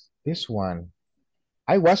is this one?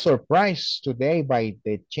 I was surprised today by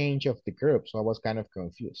the change of the group, so I was kind of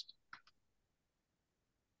confused.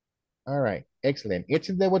 All right, excellent. It's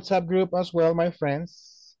in the WhatsApp group as well, my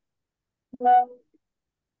friends.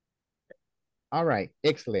 All right,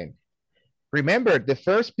 excellent. Remember, the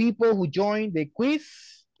first people who join the quiz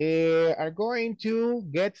are going to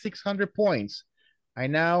get 600 points.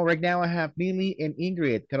 Right now I have Millie and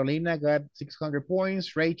Ingrid. Carolina got 600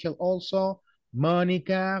 points. Rachel also.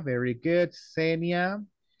 Monica, very good. Senia.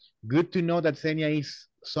 Good to know that Senia is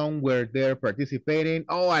somewhere there participating.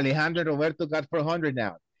 Oh, Alejandro Roberto got 400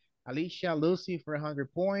 now. Alicia, Lucy for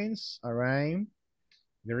 100 points. All right.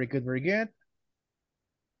 Very good, very good.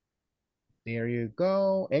 There you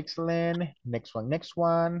go. Excellent. Next one, next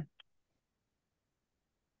one.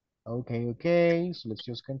 Okay, okay. So let's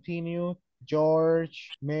just continue.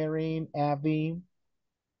 George, Marin, Abby,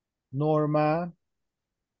 Norma.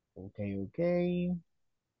 Okay, okay.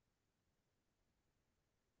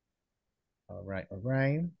 All right, all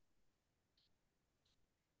right.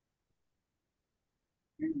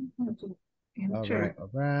 All right, all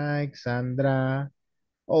right. Sandra.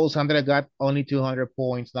 Oh, Sandra got only 200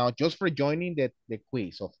 points now just for joining the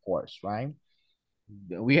quiz, of course, right?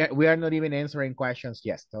 We are not even answering questions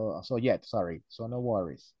yet. So yet, sorry. So no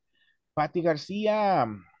worries. Patty Garcia.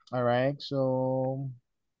 All right, so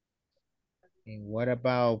and what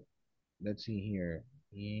about, let's see here.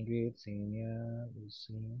 Ingrid, Senia,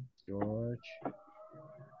 Lucy, George.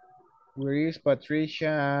 Where is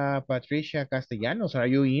Patricia? Patricia Castellanos, are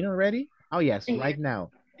you in already? Oh, yes, right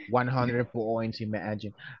now. 100 points,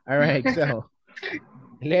 imagine. All right, so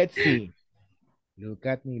let's see. Look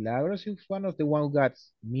at Milagros. Who's one of the one who got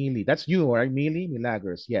Millie? That's you, right? Millie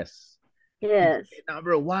Milagros. Yes. Yes.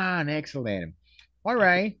 Number one. Excellent. All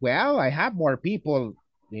right. Well, I have more people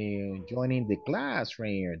joining the class right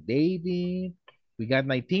here. David. We got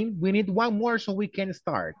 19. We need one more so we can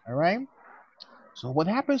start. All right. So what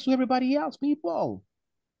happens to everybody else, people?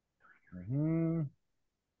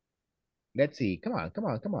 Let's see. Come on, come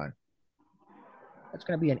on, come on. That's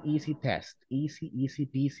going to be an easy test. Easy, easy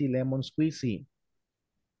peasy, lemon squeezy.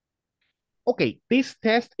 Okay, this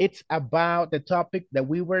test, it's about the topic that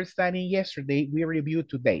we were studying yesterday. We reviewed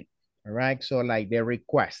today. All right, so like the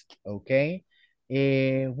request, okay?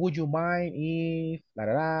 Would you mind if,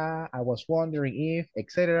 I was wondering if,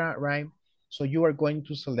 etc., right? So you are going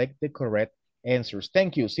to select the correct answers.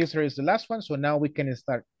 Thank you. Caesar is the last one, so now we can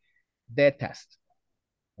start the test.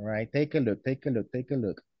 All right, take a look, take a look, take a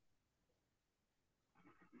look.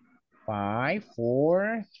 5,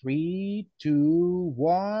 4, 3, 2,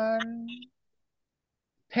 1.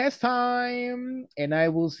 Test time. And I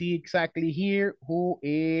will see exactly here who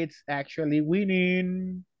is actually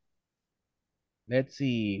winning. Let's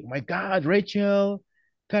see. Oh my God, Rachel,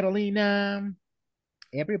 Carolina.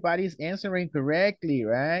 Everybody's answering correctly,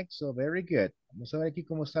 right? So very good. Vamos a ver aquí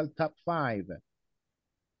cómo está el top 5.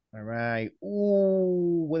 All right.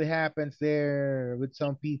 Ooh, what happens there with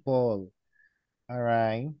some people? All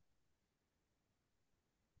right.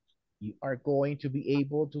 You are going to be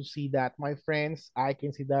able to see that, my friends. I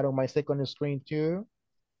can see that on my second screen too.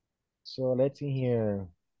 So let's see here.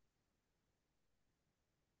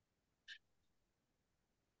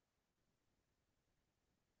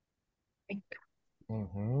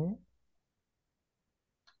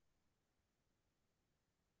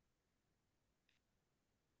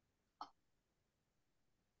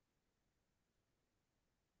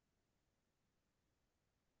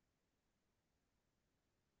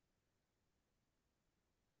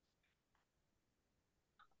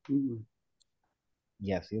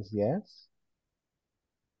 Yes, yes, yes.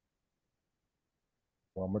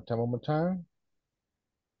 One more time, one more time.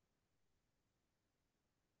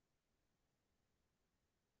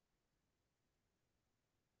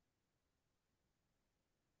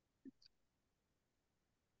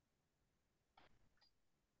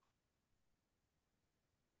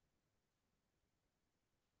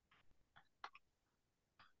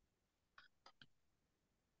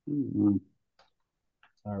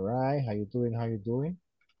 All right, how you doing? How you doing?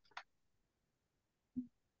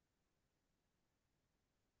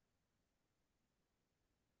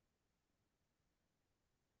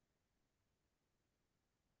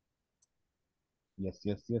 Yes,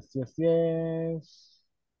 yes, yes, yes, yes.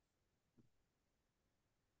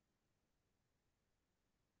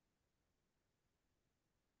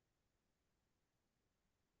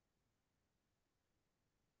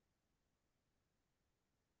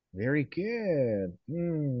 Very good.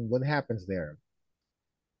 What happens there?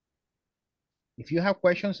 If you have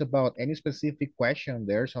questions about any specific question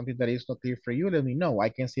there, something that is not clear for you, let me know. I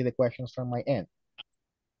can see the questions from my end.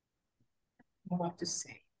 What to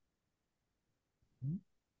say?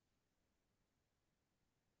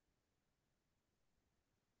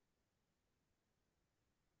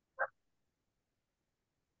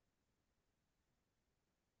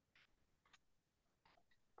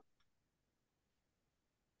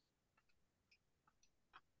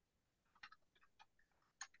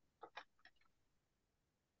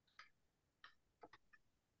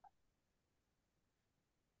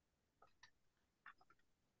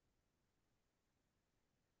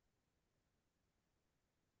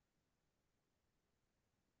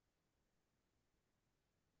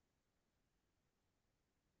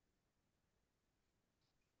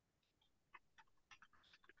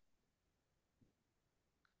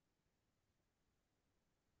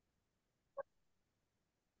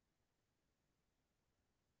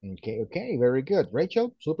 Okay, okay, very good.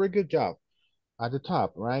 Rachel, super good job. At the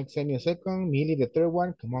top, right? Send me a second. Millie, the third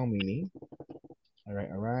one. Come on, Millie. All right,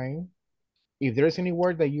 all right. If there's any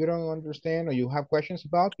word that you don't understand or you have questions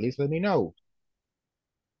about, please let me know.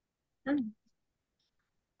 Mhm.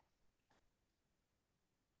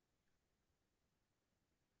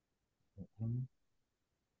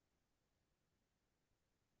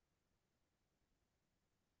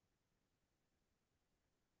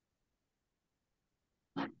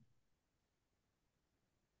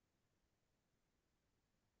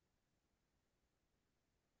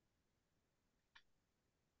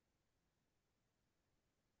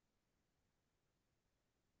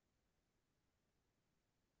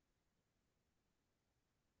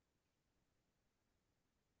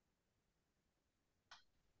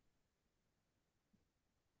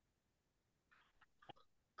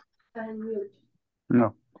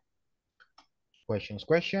 No. Questions,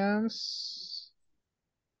 questions.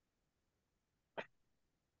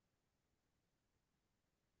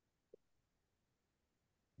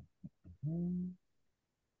 Mhm.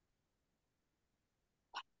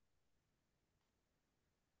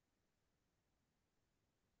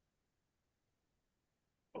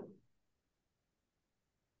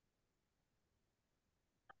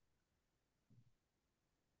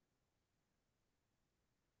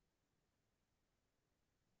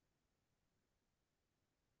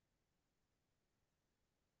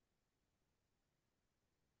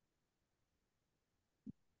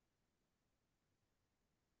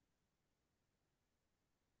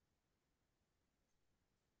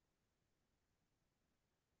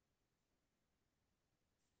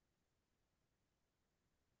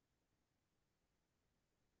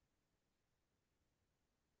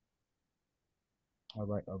 All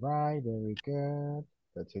right, very good.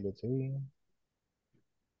 Let's see, let's see.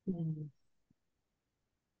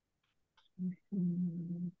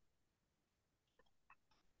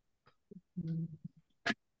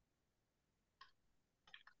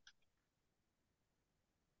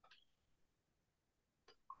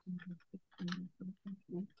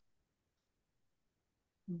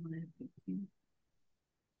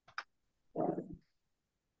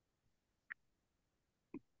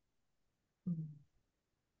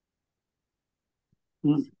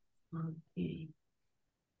 Okay.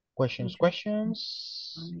 Questions,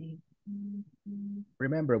 questions.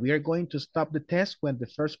 Remember, we are going to stop the test when the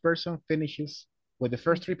first person finishes, when the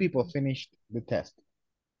first three people finish the test.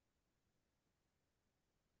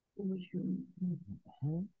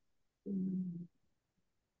 Mhm.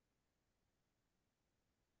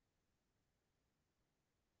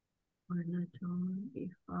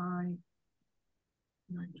 If I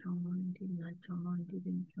not join, did not join,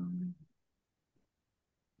 didn't join.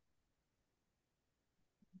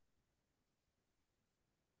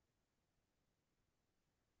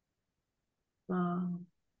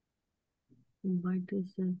 Invite the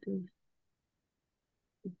sentence.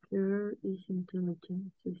 The girl is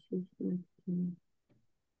intelligent. She sits next to me.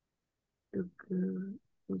 The girl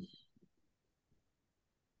is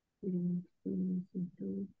sitting next to me is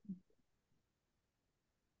intelligent.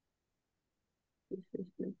 She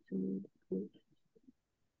sits next to me.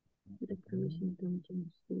 The girl is intelligent.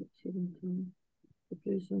 Sitting to me. The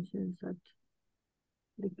person says that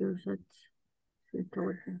the girl sits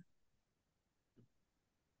intelligent.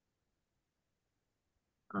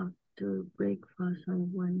 After breakfast, I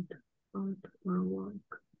went out for a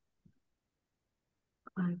walk.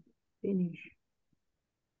 I finished.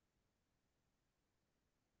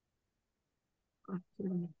 After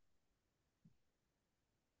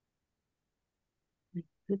my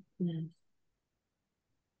goodness,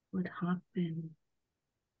 what happened?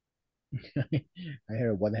 I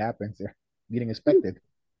heard what happens there. Didn't expect it.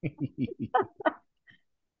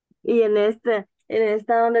 Y en esta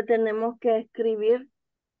donde tenemos que escribir,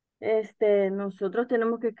 nosotros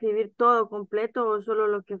tenemos que escribir todo completo o solo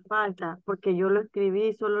lo que falta, porque yo lo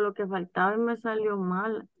escribí solo lo que faltaba y me salió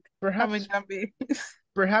mal. Perhaps,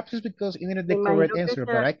 perhaps it's because you needed Me the correct imagino que answer,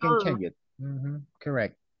 but será I can todo. change it. Mhm,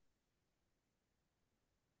 correct.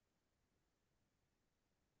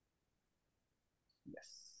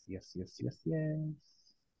 Yes, yes, yes, yes, yes.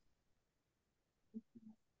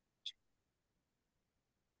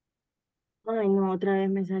 Ay, no, otra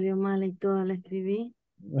vez me salió mal y todo la escribí.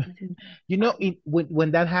 You know,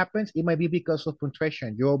 when that happens, it might be because of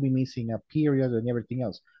punctuation. You'll be missing a period and everything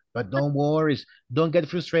else. But don't worry. Don't get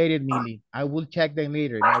frustrated, Millie. I will check them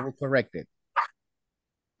later and I will correct it.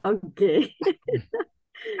 Okay.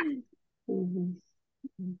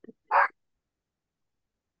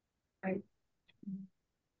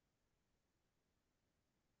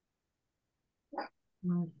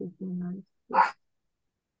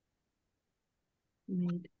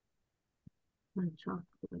 made my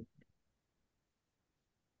chocolate.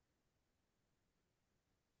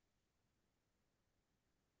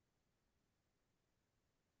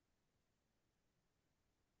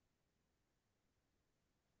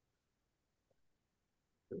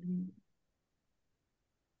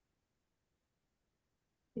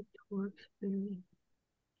 It works very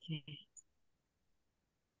okay.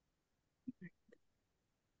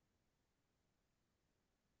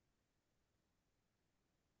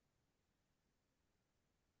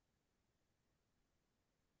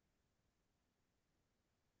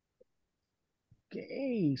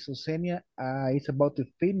 Okay, so Senia is about to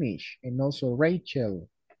finish, and also Rachel.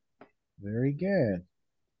 Very good.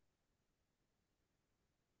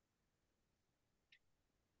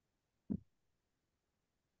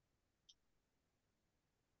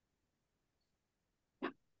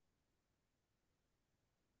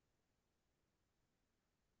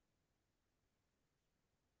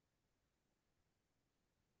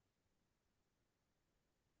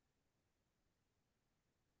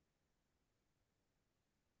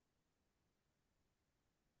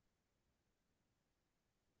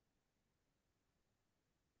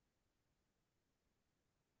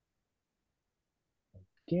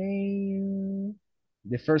 Okay.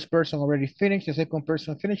 The first person already finished. The second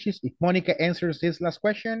person finishes. If Monica answers this last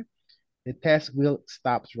question, the test will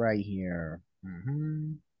stop right here.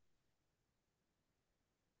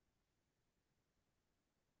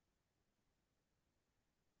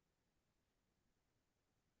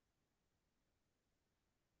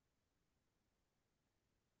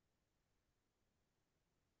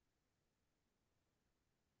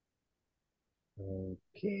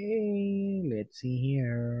 Okay, let's see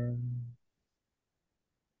here.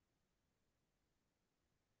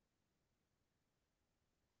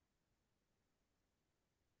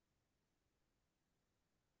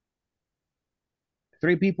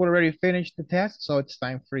 Three people already finished the test, so it's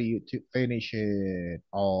time for you to finish it.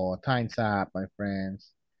 Oh, time's up, my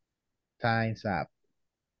friends. Time's up.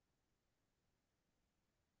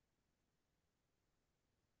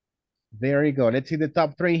 There you go. Let's see the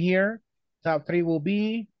top three here. Top three will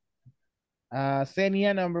be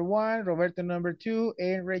Senia number one, Roberto number two,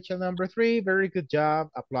 and Rachel number three. Very good job.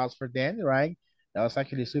 Applause for them, right? That was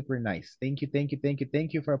actually super nice. Thank you, thank you, thank you,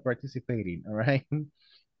 thank you for participating, all right?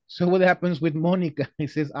 So what happens with Monica? He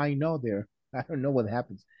says, I know there. I don't know what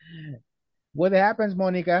happens. What happens,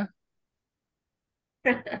 Monica?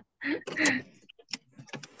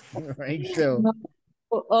 Right, so.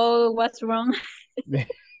 Oh, what's wrong?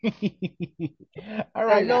 All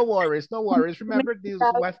right, no worries, no worries. Remember,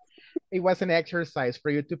 it was an exercise for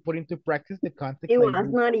you to put into practice the context. It was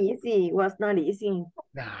not easy. It was not easy.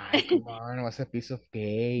 Nah, come on, it was a piece of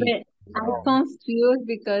cake. But I'm confused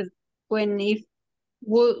because when if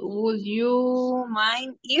would you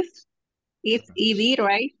mind if it's ed,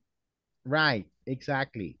 right? Right,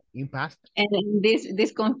 exactly. In past. And then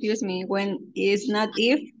this confused me when it's not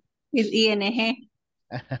if, it's ing.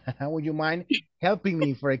 Would you mind helping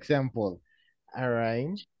me, for example? All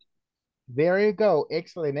right. There you go.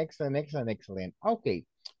 Excellent, excellent, excellent, excellent. Okay,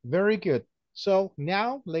 very good. So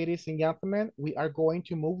now, ladies and gentlemen, we are going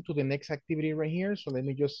to move to the next activity right here. So let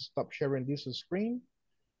me just stop sharing this screen.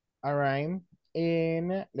 All right.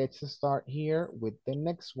 And let's start here with the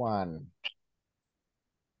next one.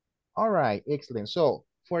 All right, excellent. So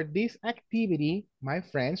for this activity, my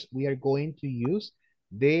friends, we are going to use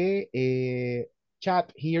the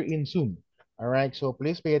chat here in Zoom. All right, so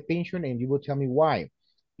please pay attention and you will tell me why.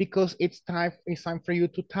 Because it's time for you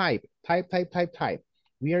to type. Type.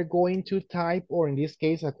 We are going to type, or in this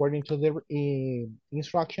case, according to the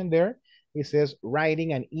instruction there, it says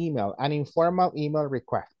writing an email, an informal email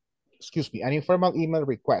request. Excuse me, an informal email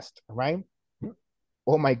request, right?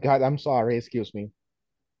 Oh my God, I'm sorry, excuse me.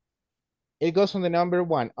 It goes on the number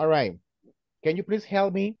one. All right. Can you please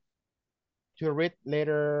help me to read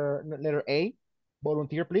letter A?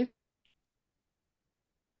 Volunteer, please.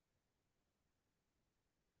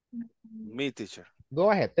 Me, teacher. Go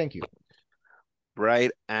ahead. Thank you.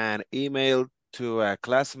 Write an email to a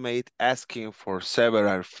classmate asking for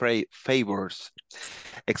several favors.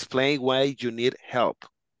 Explain why you need help.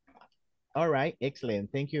 All right. Excellent.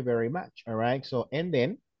 Thank you very much. All right. So, and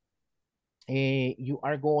then you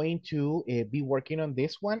are going to be working on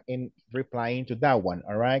this one and replying to that one.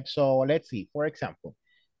 All right. So let's see. For example,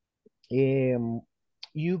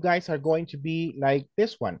 you guys are going to be like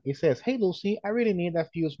this one. It says, hey, Lucy, I really need a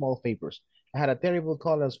few small favors. I had a terrible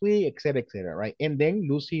call last week, etc., right? And then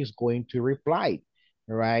Lucy is going to reply,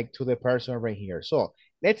 right, to the person right here. So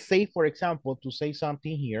let's say, for example, to say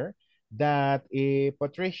something here that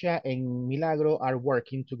Patricia and Milagro are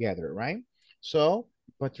working together, right? So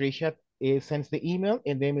Patricia sends the email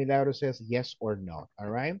and then Milagro says yes or no. All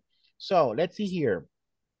right. So let's see here.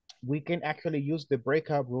 We can actually use the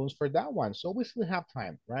breakout rooms for that one. So we still have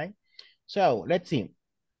time, right? So let's see.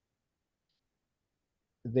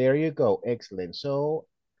 There you go. Excellent. So,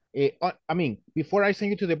 I mean, before I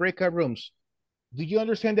send you to the breakout rooms, do you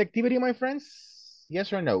understand the activity, my friends?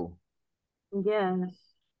 Yes or no? Yes.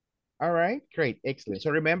 All right, great, excellent.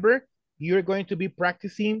 So remember, you're going to be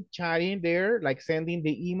practicing chatting there, like sending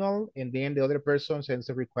the email, and then the other person sends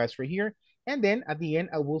a request right here. And then at the end,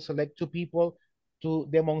 I will select two people to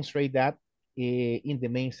demonstrate that in the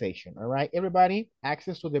main session. All right, everybody,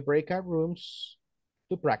 access to the breakout rooms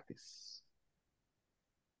to practice.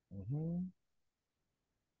 Mhm.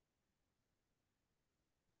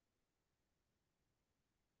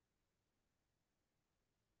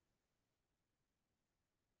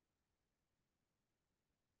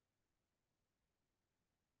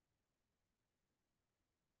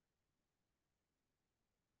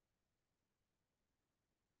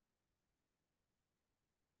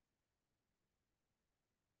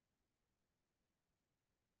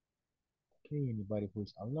 Okay, anybody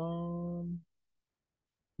who's alone?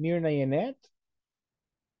 Mirna Yanet?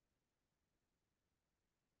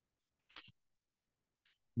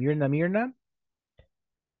 Mirna?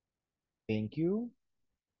 Thank you.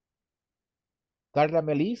 Carla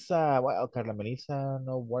Melissa. Well, Carla Melissa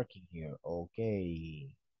not working here.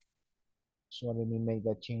 Okay. So let me make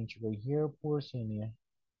that change right here, poor senior.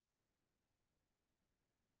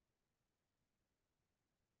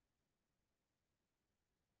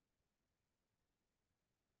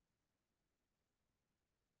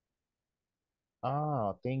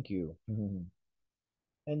 Ah, thank you.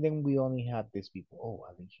 And then we only have these people. Oh,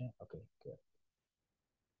 Alicia. Okay, good.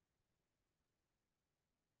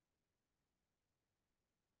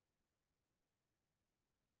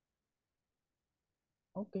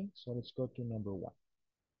 Okay, so let's go to number one.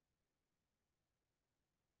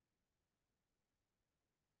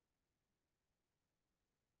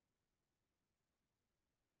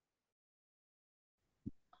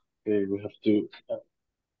 Okay, we have to.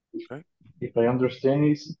 If I understand,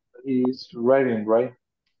 is writing, right?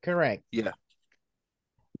 Correct. Yeah.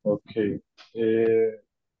 Okay.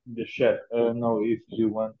 The chat. I don't know if you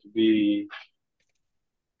want to be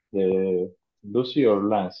Lucy or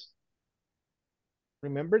Lance.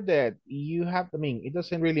 Remember that you have, I mean, it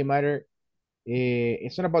doesn't really matter.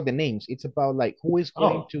 It's not about the names. It's about like who is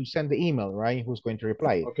going to send the email, right? Who's going to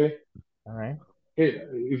reply it. Okay. All right. Okay.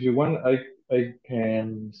 If you want, I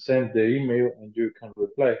can send the email and you can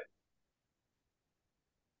reply.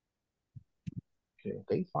 Okay.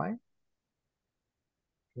 Okay, fine.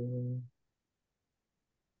 Okay.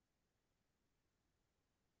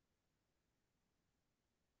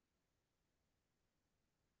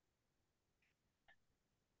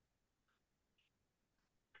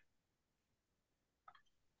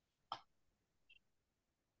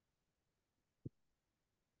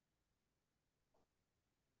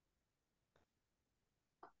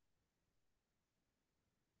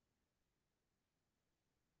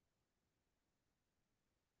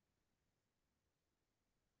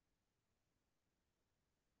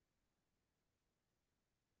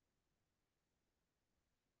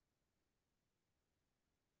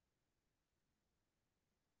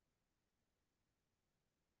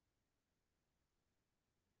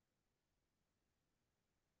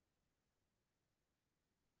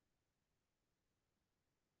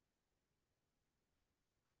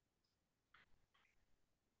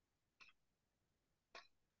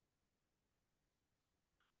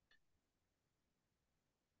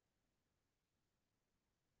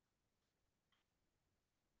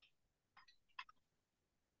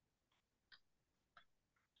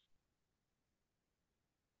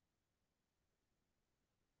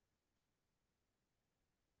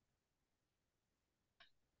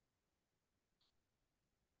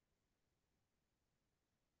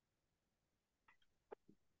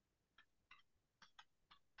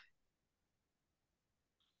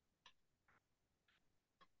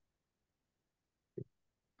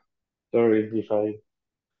 Sorry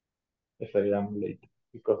if I am late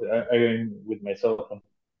because I am with my cell phone.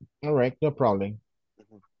 All right, no problem.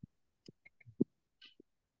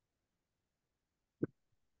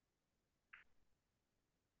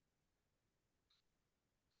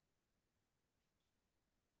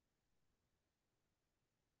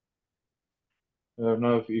 I don't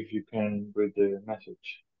know if you can read the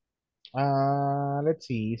message. Let's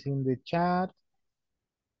see. It's in the chat.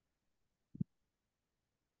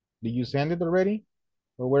 Did you send it already?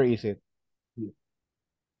 Or where is it?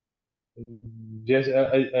 Yes,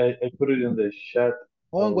 I put it in the chat.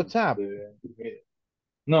 Oh, on WhatsApp.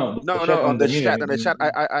 No, No, chat on the meeting. chat. On the chat.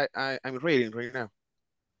 I'm reading right now.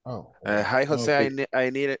 Oh. Hi, Jose. Okay. I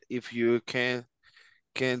need it if you can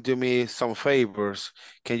do me some favors.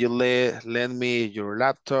 Can you lend me your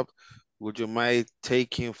laptop? Would you mind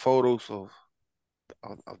taking photos of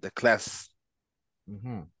the class?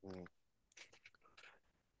 Mm-hmm.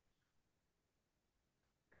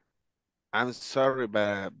 I'm sorry,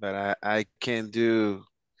 but I can't do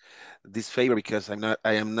this favor because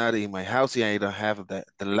I am not in my house and I don't have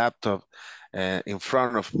the laptop in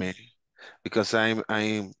front of me because I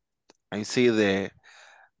see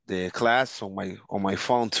the class on my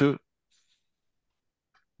phone too.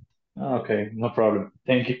 Okay, no problem.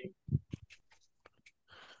 Thank you.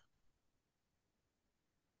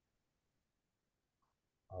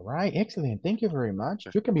 All right, excellent. Thank you very much.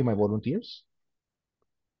 You can be my volunteers.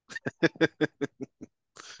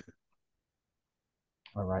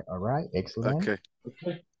 All right, excellent.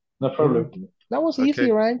 Okay, no problem. That was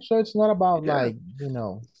easy, right? So it's not about Yeah. like,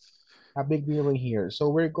 a big deal right here. So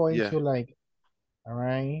we're going Yeah. to like, all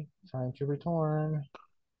right, time to return.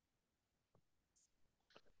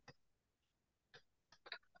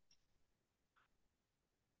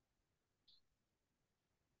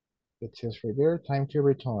 It says right there, time to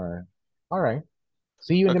return. All right.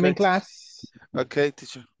 See you in the main class. Okay,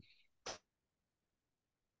 teacher.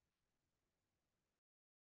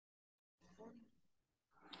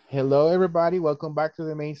 Hello, everybody. Welcome back to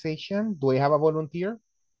the main session. Do I have a volunteer?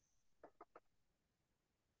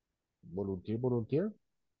 Volunteer.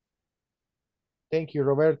 Thank you,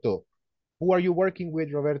 Roberto. Who are you working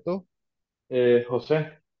with, Roberto?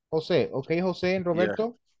 Jose. Jose. Okay, Jose and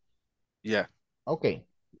Roberto? Yeah. Okay.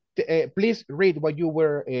 Please read what you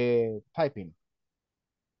were typing.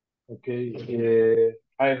 Okay.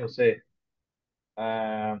 Hi, Jose.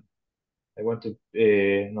 I want to,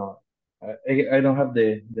 no, I don't have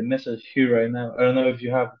the message here right now. I don't know if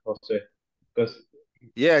you have, Jose, because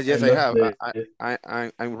Yes, I lost have. the,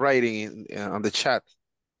 I'm writing on the chat.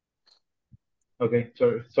 Okay,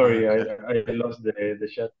 sorry, Okay. I lost the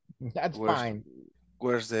chat. That's fine.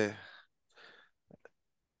 Where's the?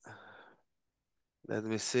 Let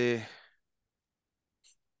me see.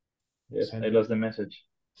 Yes, I lost the message.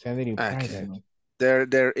 Send it in Okay. private.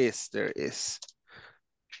 There is.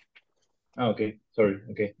 Okay, sorry.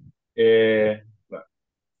 Okay. Well,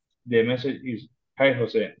 the message is, hi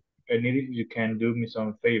Jose, I need if you can do me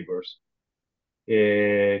some favors.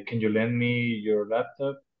 Can you lend me your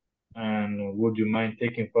laptop? And would you mind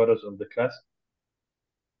taking photos of the class?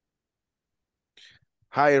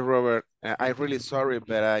 Hi, Robert. I'm really sorry,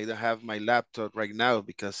 but I don't have my laptop right now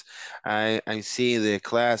because I'm seeing the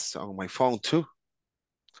class on my phone too.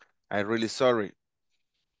 I'm really sorry.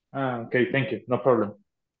 Okay, thank you. No problem.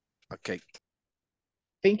 Okay.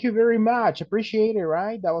 Thank you very much. Appreciate it,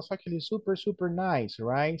 right? That was actually super, super nice,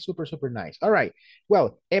 right? Super, super nice. All right.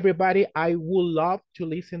 Well, everybody, I would love to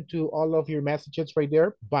listen to all of your messages right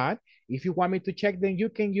there. But if you want me to check them, you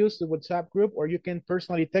can use the WhatsApp group or you can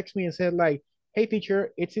personally text me and say like, hey,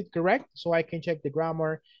 teacher, is it correct? So I can check the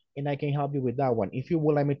grammar and I can help you with that one if you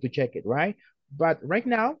would like me to check it, right? But right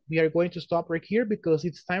now, we are going to stop right here because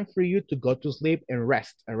it's time for you to go to sleep and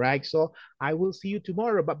rest, all right? So I will see you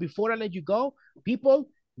tomorrow. But before I let you go, people,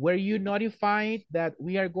 were you notified that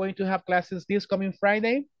we are going to have classes this coming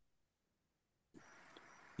Friday?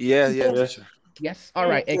 Yes. Yes. All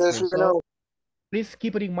right. Excellent. So please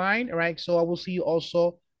keep it in mind. All right. So I will see you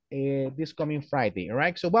also this coming Friday. All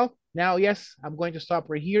right. So, well, now, yes, I'm going to stop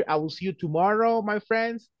right here. I will see you tomorrow, my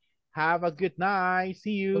friends. Have a good night.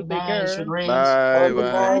 See you. Take care. Bye.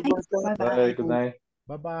 Bye, good night.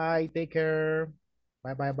 Bye-bye. Take care.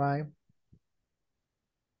 Bye.